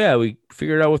like, oh yeah, we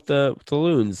figured out with the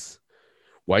Loons.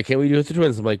 Why can't we do it with the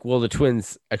Twins? I'm like, well, the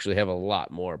Twins actually have a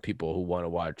lot more people who want to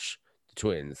watch the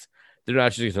Twins. They're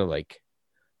not just gonna like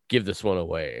give this one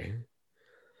away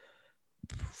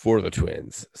for the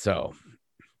Twins. So,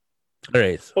 all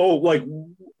right. Oh, like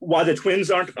why the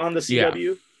Twins aren't on the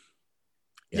CW?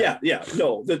 Yeah.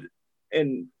 No,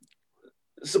 and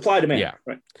supply demand. Yeah.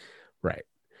 Right.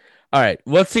 All right.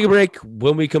 Let's take a break.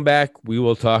 When we come back, we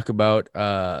will talk about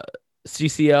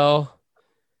CCL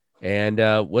and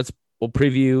we'll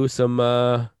preview some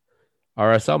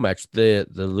RSL match, the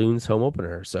Loons home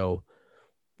opener. So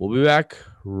we'll be back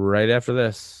right after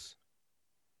this.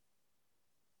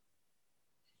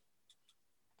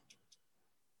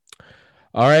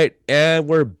 All right, and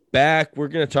we're back. We're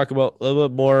going to talk about a little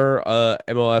bit more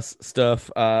MLS stuff,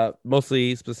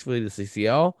 mostly specifically the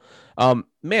CCL.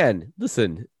 Man,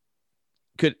 listen,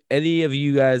 could any of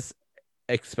you guys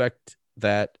expect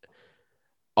that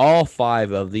all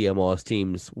 5 of the MLS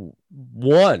teams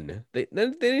won? They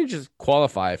didn't just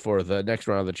qualify for the next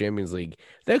round of the Champions League.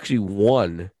 They actually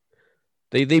won.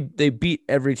 They beat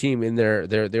every team in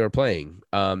they were playing.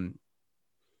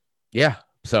 Yeah.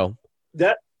 So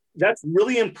that's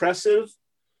really impressive.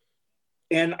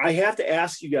 And I have to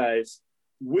ask you guys,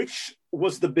 which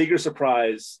was the bigger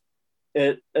surprise?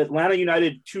 Atlanta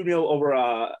United 2-0 over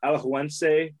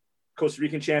Alajuelense, Costa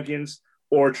Rican champions,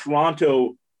 or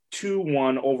Toronto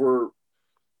 2-1 over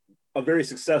a very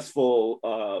successful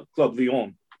Club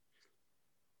Lyon?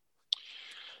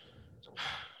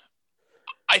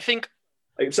 I think.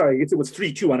 Sorry, I guess it was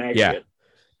 3-2 on aggregate. Yeah,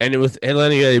 and it was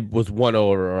Atlanta was 1-0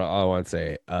 over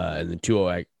Alajuelense, and then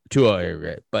 2-0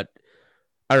 aggregate. But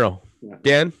I don't know, Yeah.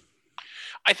 Dan.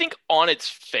 I think on its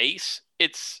face,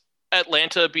 it's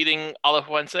Atlanta beating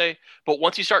Alajuelense, but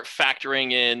once you start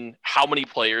factoring in how many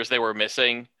players they were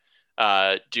missing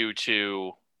due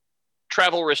to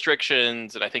travel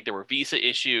restrictions, and I think there were visa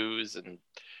issues, and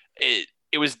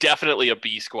it was definitely a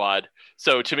B squad.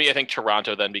 So to me, I think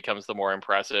Toronto then becomes the more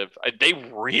impressive. They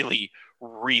really,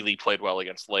 really played well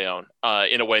against Leon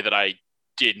in a way that I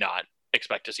did not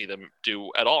expect to see them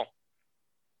do at all.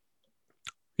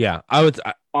 Yeah, I would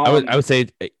say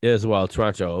as well.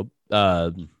 Toronto,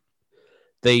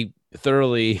 they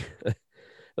thoroughly.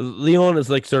 Leon is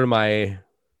like sort of my.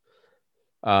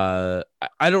 I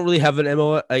don't really have an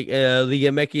MO like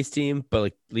Liga MX team, but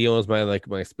like Leon is my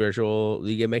spiritual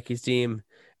Liga MX team,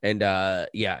 and and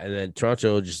then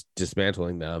Toronto just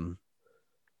dismantling them.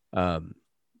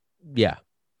 Yeah,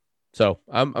 so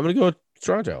I'm gonna go with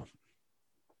Toronto.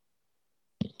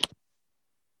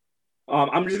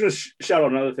 I'm just going to shout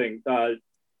out another thing.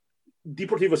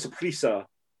 Deportivo Saprissa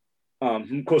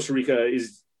from Costa Rica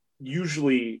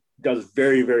usually does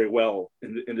very, very well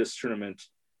in this tournament.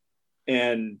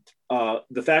 And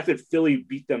the fact that Philly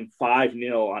beat them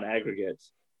 5-0 on aggregate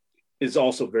is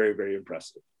also very, very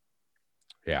impressive.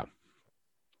 Yeah.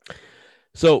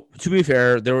 So to be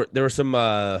fair, there were some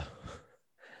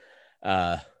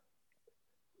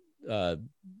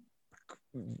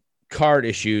card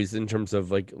issues in terms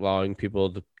of like allowing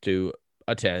people to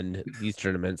attend these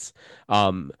tournaments.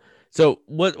 So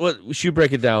what we should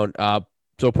break it down.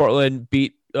 So Portland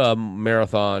beat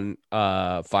Marathon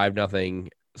 5-0.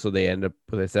 So they end up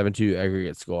with a 7-2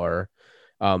 aggregate score.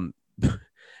 I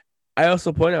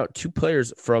also point out 2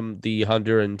 players from the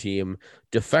Honduran team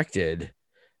defected.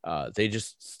 They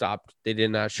just stopped. They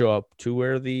did not show up to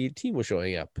where the team was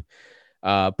showing up.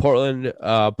 Portland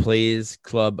plays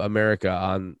Club America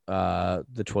on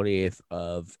the 28th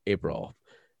of April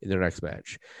in their next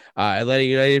match. Atlanta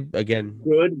United, again.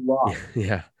 Good luck.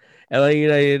 Yeah. Atlanta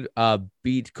United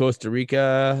beat Costa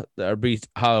Rica, or beat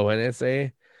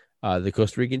Alajuelense, the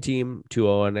Costa Rican team,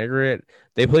 2-0 on aggregate.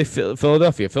 They play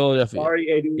Philadelphia. Sorry,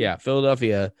 Adrian. Yeah,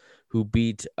 Philadelphia, who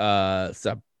beat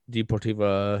Deportivo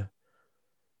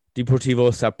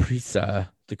Saprissa,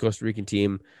 the Costa Rican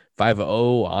team,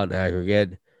 5-0 on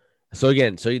aggregate. So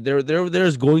again,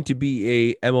 there's going to be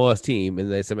a MLS team in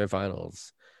the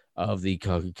semifinals of the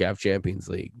CONCACAF Champions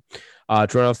League.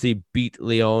 Toronto FC beat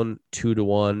Leon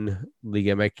 2-1.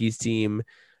 Liga MX team.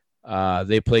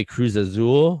 They play Cruz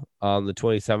Azul on the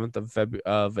 27th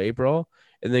of April,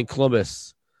 and then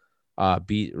Columbus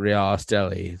beat Real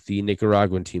Esteli, the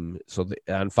Nicaraguan team, so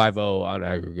on 5-0 on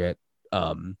aggregate.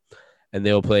 And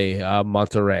they'll play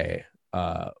Monterrey,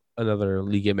 another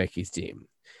Liga MX team,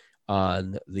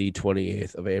 on the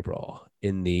 28th of April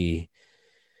in the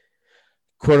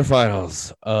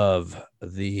quarterfinals of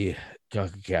the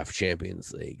CONCACAF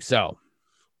Champions League. So,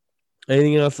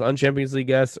 anything else on Champions League,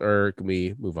 guests, or can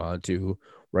we move on to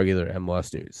regular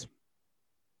MLS news?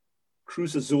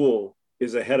 Cruz Azul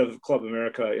is ahead of Club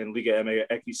America in Liga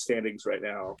MX standings right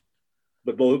now,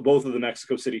 but both of the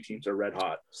Mexico City teams are red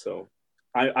hot. So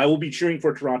I will be cheering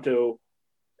for Toronto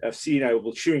FC and I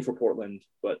will be cheering for Portland,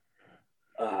 but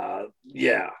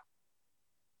yeah,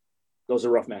 those are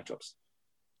rough matchups.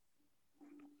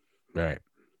 All right.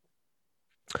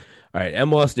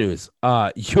 MLS news.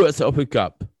 U.S. Open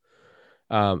Cup.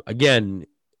 Again,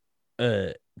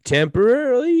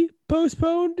 temporarily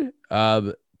postponed.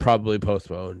 Probably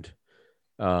postponed.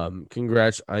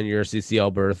 Congrats on your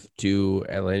CCL berth to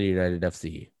Atlanta United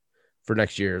FC for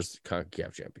next year's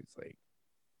CONCACAF Champions League.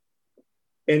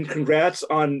 And congrats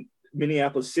on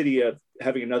Minneapolis City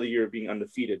having another year of being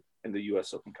undefeated in the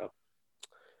U.S. Open Cup.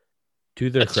 To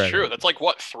their That's credit. true. That's like,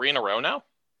 what, 3 in a row now?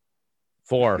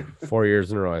 4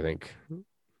 years in a row, I think.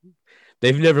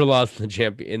 They've never lost the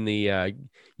champion in the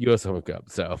U.S. Open Cup.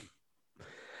 So,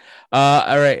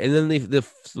 all right, and then the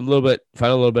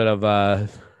final little bit of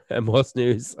MLS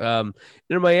news.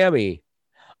 Inter Miami.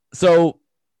 So,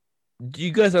 do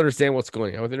you guys understand what's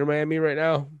going on with Inter Miami right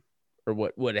now, or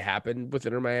what happened with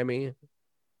Inter Miami?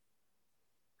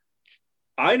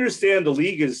 I understand the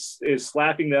league is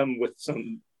slapping them with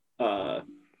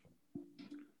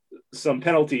some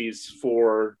penalties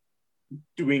for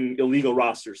doing illegal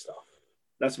roster stuff.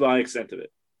 That's my extent of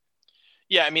it.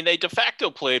 Yeah, I mean, they de facto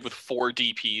played with 4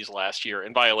 DPs last year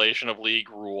in violation of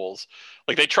league rules.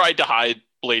 Like, they tried to hide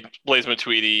Blaise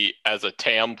Matuidi as a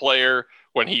TAM player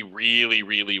when he really,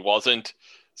 really wasn't.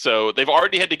 So they've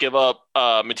already had to give up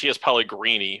Matias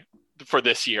Pellegrini for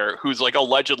this year, who's like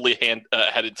allegedly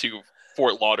headed to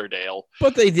Fort Lauderdale.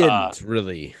 But they didn't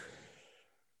really.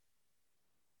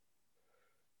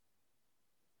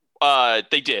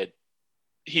 They did.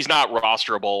 He's not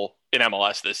rosterable in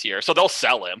MLS this year, so they'll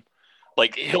sell him.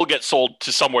 Like, he'll get sold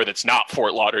to somewhere that's not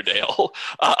Fort Lauderdale.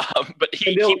 But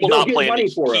he will not play.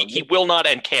 He will not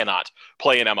and cannot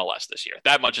play in MLS this year.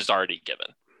 That much is already given.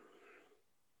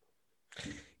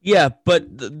 Yeah, but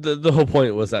the whole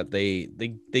point was that they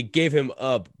gave him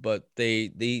up, but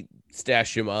they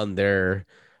stashed him on the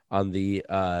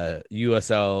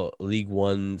USL League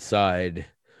One side,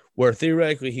 where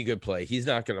theoretically he could play. He's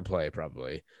not going to play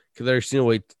probably because there's no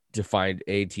way to find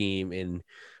a team in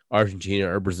Argentina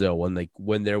or Brazil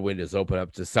when their windows open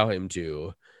up to sell him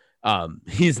to.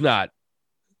 He's not.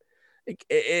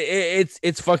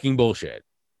 It's fucking bullshit.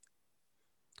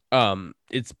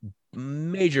 It's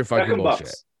major fucking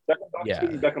bullshit. Yeah,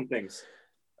 Beckham things.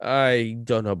 I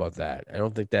don't know about that. I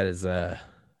don't think that is a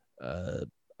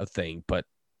thing. But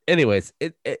anyways,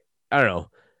 it I don't know.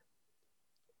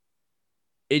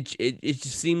 It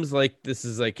just seems like this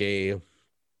is like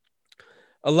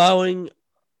allowing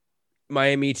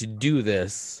Miami to do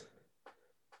this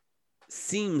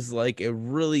seems like a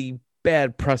really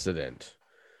bad precedent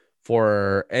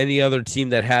for any other team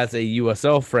that has a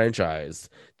USL franchise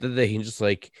that they can just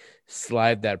like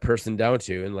slide that person down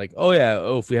to and like,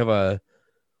 if we have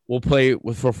we'll play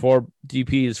for 4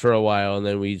 DPs for a while and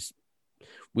then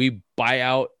we buy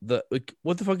out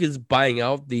what the fuck is buying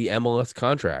out the MLS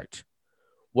contract?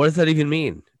 What does that even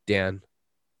mean, Dan?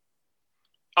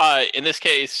 In this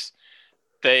case,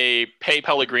 they pay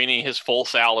Pellegrini his full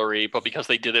salary, but because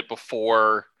they did it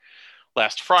before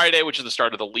last Friday, which is the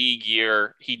start of the league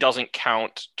year, he doesn't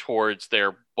count towards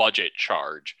their budget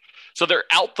charge. So they're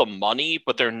out the money,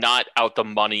 but they're not out the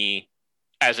money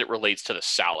as it relates to the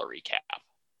salary cap.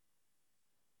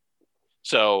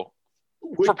 So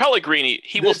for Pellegrini,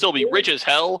 he will still be rich as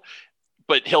hell,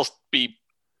 but he'll be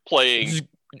playing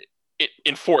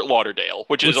in Fort Lauderdale,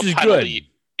 which is a penalty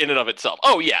good in and of itself.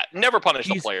 Oh, yeah. Never punish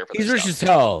a player for this. He's rich as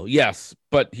hell, yes,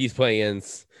 but he's playing in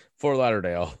Fort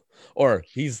Lauderdale. Or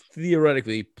he's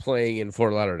theoretically playing in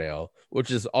Fort Lauderdale, which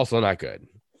is also not good.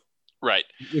 Right.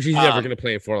 Which he's never going to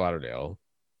play in Fort Lauderdale.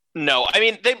 No, I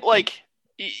mean,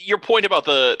 your point about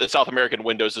the South American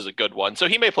windows is a good one. So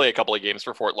he may play a couple of games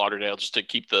for Fort Lauderdale just to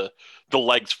keep the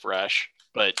legs fresh.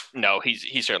 But no,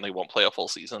 he certainly won't play a full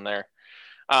season there.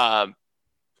 And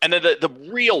then the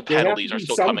real penalties are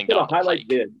still coming down the pike.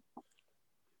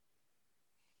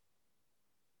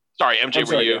 Sorry, MJ,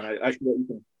 were you? I should let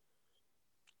you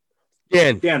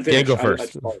finish. Dan, go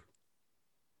first.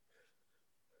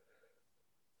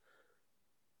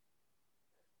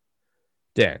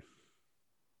 Dan.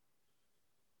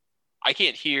 I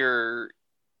can't hear.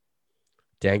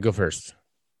 Dan, go first.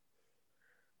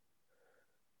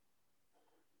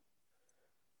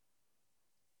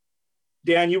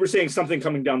 Dan, you were saying something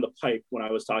coming down the pipe when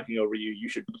I was talking over you. You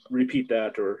should repeat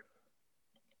that or.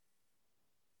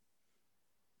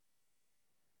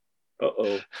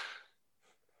 Uh-oh.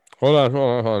 Hold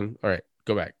on. All right,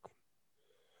 go back.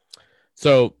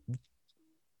 So,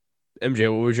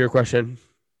 MJ, what was your question?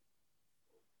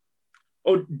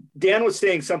 Oh, Dan was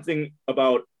saying something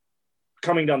about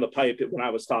coming down the pipe when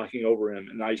I was talking over him,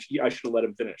 and I should have let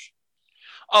him finish.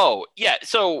 Oh, yeah.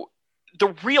 So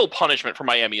the real punishment for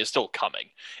Miami is still coming.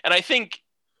 And I think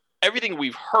everything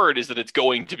we've heard is that it's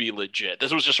going to be legit.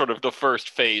 This was just sort of the first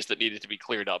phase that needed to be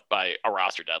cleared up by a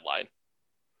roster deadline.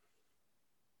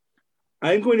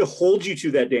 I'm going to hold you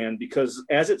to that, Dan, because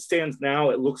as it stands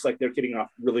now, it looks like they're getting off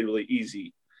really, really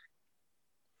easy.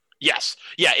 Yes.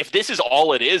 Yeah, if this is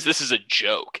all it is, this is a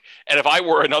joke. And if I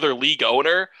were another league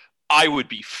owner, I would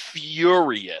be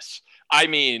furious. I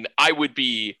mean, I would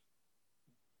be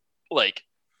like,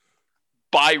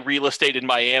 buy real estate in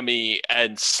Miami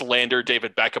and slander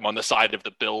David Beckham on the side of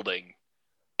the building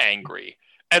angry.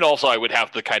 And also I would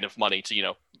have the kind of money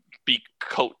to, be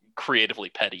creatively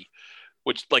petty,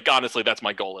 which, like, honestly, that's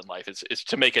my goal in life is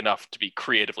to make enough to be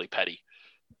creatively petty.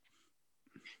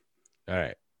 All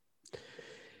right.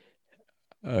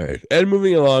 And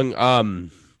moving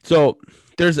along. So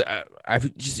there's,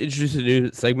 I've just introduced a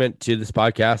new segment to this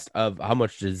podcast of how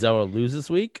much did Zeller lose this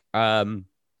week.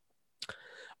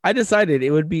 I decided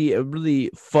it would be a really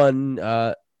fun,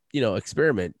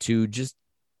 experiment to just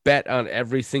bet on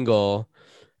every single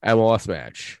MLS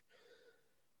match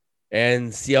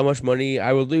and see how much money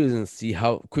I would lose and see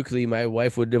how quickly my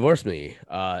wife would divorce me.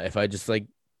 If I just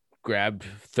grabbed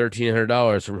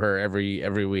 $1,300 from her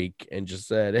every week and just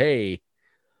said, "Hey,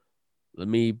 let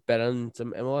me bet on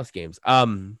some MLS games."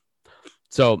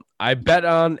 So I bet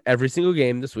on every single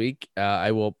game this week.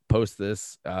 I will post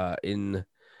this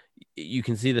you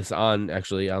can see this on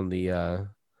the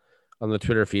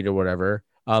Twitter feed or whatever.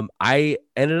 I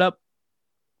ended up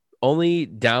only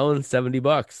down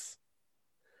 $70.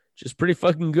 Just pretty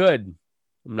fucking good.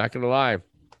 I'm not gonna lie.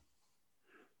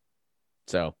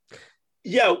 So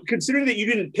yeah, considering that you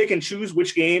didn't pick and choose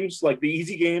which games, like the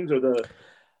easy games or the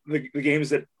games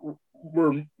that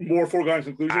were more foregone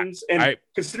conclusions,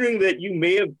 considering that you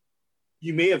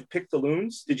may have picked the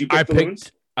Loons. Did you pick the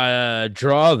Loons?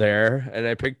 Draw there, and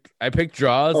I picked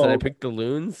draws and I picked the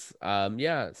Loons.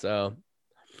 So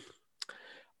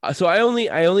I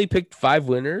only picked 5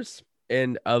 winners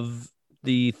and of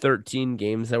the 13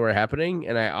 games that were happening,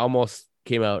 and I almost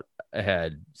came out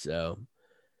ahead. So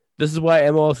this is why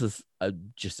MLS is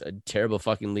just a terrible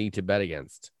fucking league to bet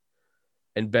against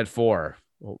and bet for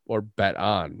or bet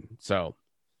on. So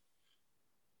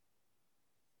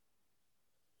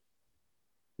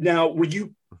now, were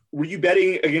you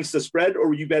betting against the spread, or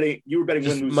were you betting win,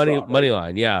 lose, money draw? Money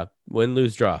line? Yeah, win,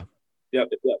 lose, draw. Yep.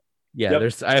 Yeah,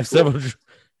 I have several.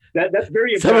 That's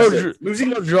very impressive.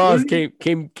 Several draws came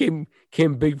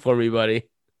big for me, buddy.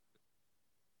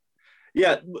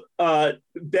 Yeah,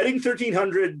 betting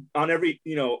 1,300 on every,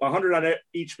 100 on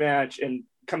each match and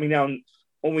coming down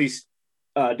only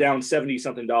down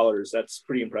 $70-something. That's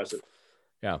pretty impressive.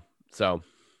 Yeah. So,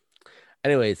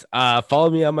 anyways, follow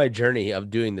me on my journey of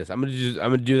doing this. I'm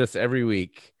gonna do this every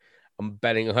week. I'm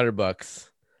betting $100.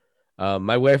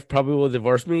 My wife probably will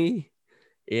divorce me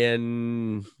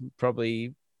in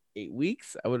probably 8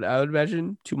 weeks. I would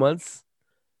imagine 2 months.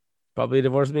 Probably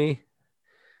divorce me.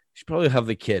 She probably have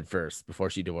the kid first before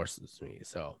she divorces me.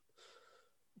 So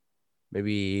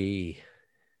maybe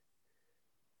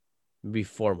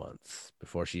 4 months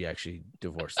before she actually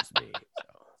divorces me.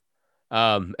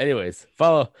 So, anyways,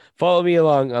 follow me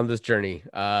along on this journey.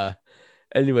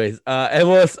 Anyways,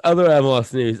 other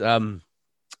MLS news.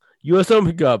 US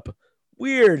Open Cup,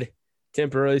 weird,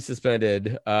 temporarily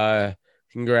suspended.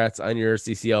 Congrats on your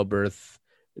CCL berth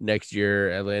next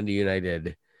year, Atlanta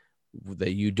United,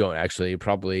 that you don't actually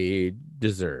probably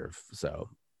deserve. So,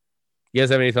 you guys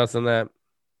have any thoughts on that?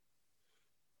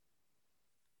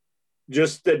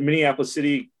 Just that Minneapolis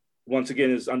City once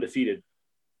again is undefeated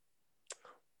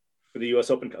for the U.S.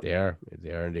 Open Cup. They are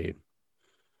indeed.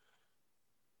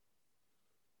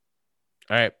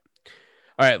 All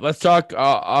right. Let's talk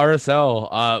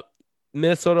RSL.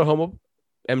 Minnesota home.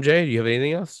 MJ, do you have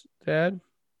anything else to add?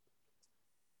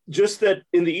 Just that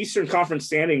in the Eastern Conference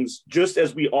standings, just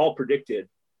as we all predicted,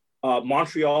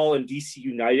 Montreal and DC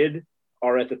United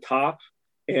are at the top,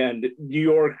 and New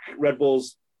York Red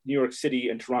Bulls, New York City,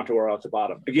 and Toronto are at the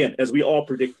bottom. Again, as we all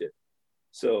predicted.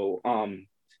 So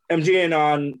MJ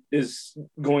Anon is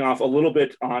going off a little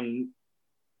bit on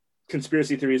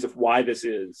conspiracy theories of why this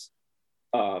is.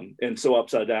 and so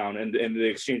upside down, and the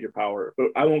exchange of power. But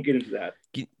I won't get into that.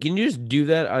 Can you just do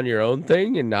that on your own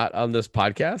thing and not on this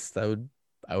podcast?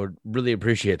 I would really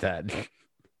appreciate that.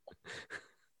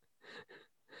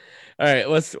 All right,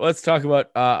 let's talk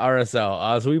about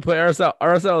RSL. So we play RSL.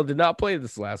 RSL did not play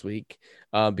this last week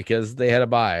because they had a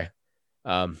bye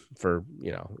for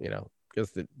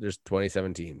because there's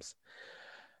 27 teams.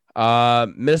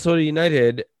 Minnesota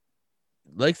United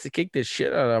likes to kick the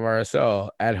shit out of RSL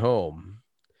at home.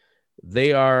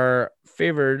 They are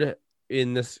favored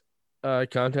in this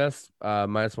contest,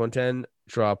 minus 110,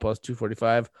 draw plus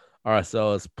 245.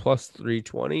 RSL is plus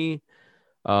 320.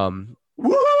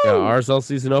 RSL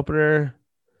season opener.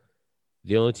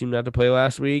 The only team not to play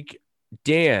last week.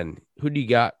 Dan, who do you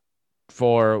got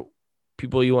for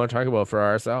people you want to talk about for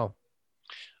RSL?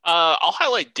 I'll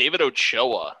highlight David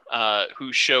Ochoa,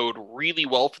 who showed really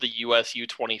well for the US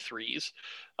U23s,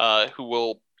 who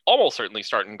will almost certainly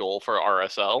start in goal for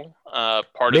RSL.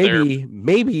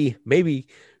 Maybe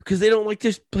because they don't like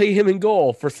to play him in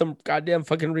goal for some goddamn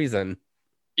fucking reason.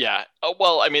 Yeah.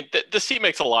 Well, I mean, this team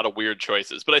makes a lot of weird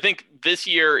choices, but I think this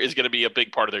year is going to be a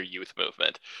big part of their youth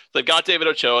movement. They've got David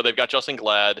Ochoa, they've got Justin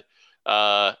Glad,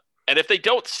 and if they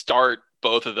don't start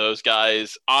both of those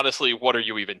guys, honestly, what are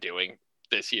you even doing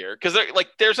this year? Because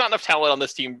there's not enough talent on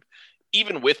this team,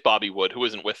 even with Bobby Wood, who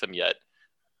isn't with them yet,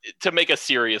 to make a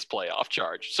serious playoff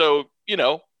charge. So,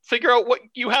 figure out what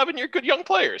you have in your good young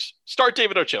players. Start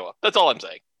David Ochoa. That's all I'm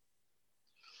saying.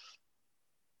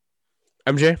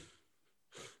 MJ?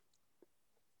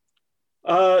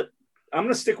 I'm going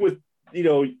to stick with,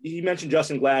 he mentioned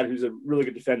Justin Glad, who's a really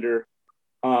good defender.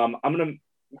 I'm going to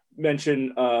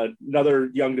mention another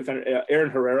young defender,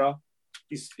 Aaron Herrera.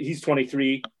 He's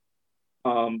 23.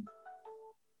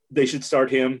 They should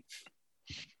start him.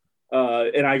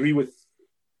 And I agree with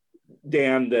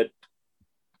Dan that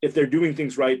if they're doing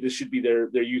things right, this should be their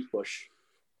youth push.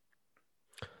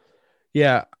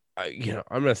 Yeah, I'm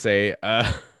going to say,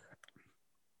 I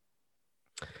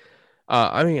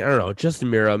don't know,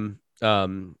 Justin Miram,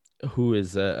 who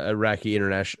is a Iraqi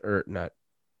international, or not?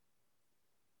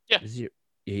 Yeah, is he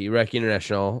Iraqi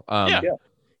international? Yeah,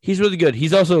 he's really good.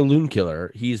 He's also a loon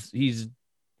killer. He's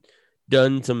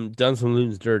done some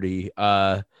loons dirty.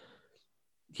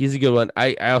 He's a good one.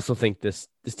 I also think this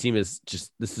team is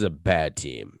this is a bad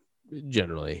team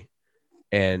generally,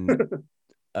 and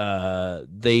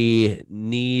they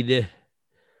need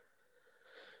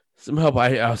some help.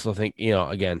 I also think,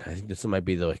 again, I think this might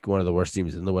be one of the worst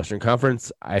teams in the Western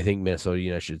Conference. I think Minnesota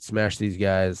United should smash these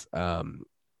guys.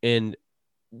 And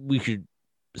we should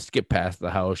skip past the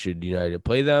how should United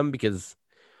play them, because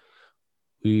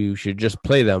we should just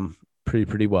play them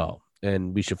pretty well,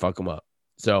 and we should fuck them up.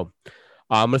 So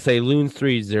I'm going to say Loons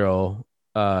 3-0.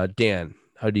 Dan,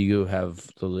 how do you have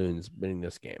the Loons winning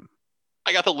this game?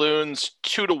 I got the Loons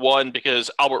 2-1 because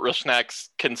Albert Rusnak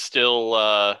can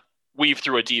still weave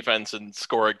through a defense and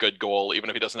score a good goal, even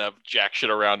if he doesn't have jack shit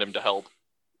around him to help.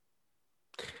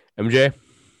 MJ?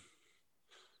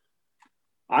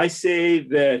 I say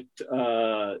that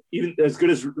even as good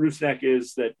as Rusnak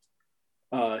is, that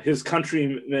his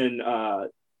countryman,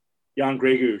 Jan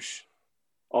Greguš,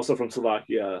 also from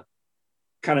Slovakia,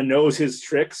 kind of knows his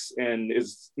tricks and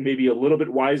is maybe a little bit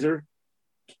wiser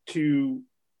to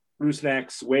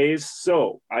Rusnak's ways.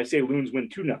 So I say Loons win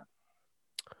 2-0.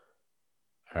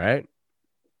 All right.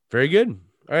 Very good.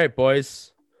 All right,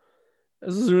 boys.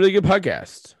 This is a really good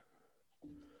podcast.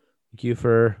 Thank you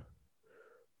for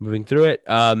moving through it.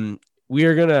 We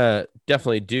are going to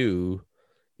definitely do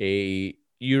a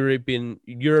European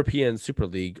Super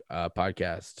League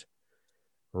podcast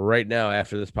right now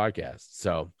after this podcast.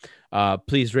 So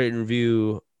please rate and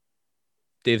review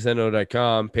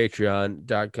davesendo.com,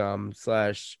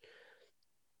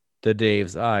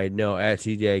 patreon.com/the I know at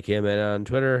TDIKMN on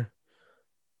Twitter.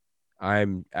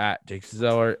 I'm at Dixie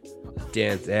Zeller.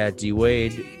 Dan's at D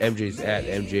Wade. MJ's at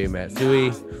MJ Matsui.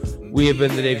 We have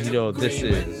been the Daves You Know. This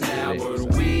is the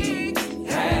Daves. We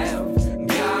have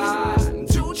got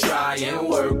to try and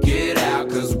work it out,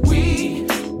 'cause we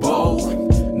both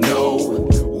know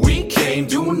we can't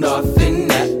do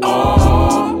nothing at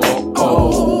all.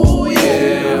 Oh yeah.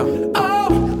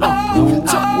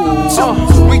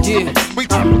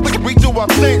 We do our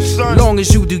thing, son. Long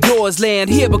as you do yours, land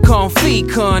here become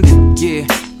fecund. Yeah.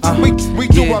 We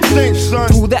do our thing, son.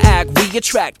 Through the act, we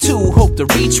attract two, hope to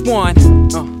reach one.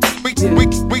 We do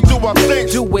our thing.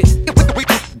 Do it.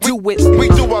 Do it. We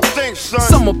do our thing, son.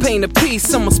 Some will paint a piece,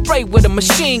 some will spray with a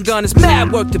machine gun. It's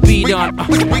mad work to be done.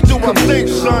 We do our thing,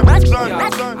 son. I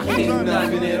can't do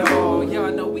nothing at all.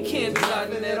 Y'all know we can't do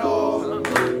nothing at all.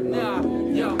 Nah,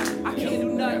 yo, I can't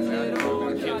do nothing at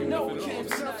all. Y'all know we can't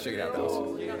do nothing. Check it out,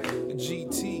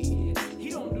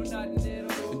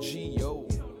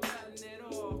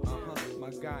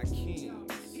 God King.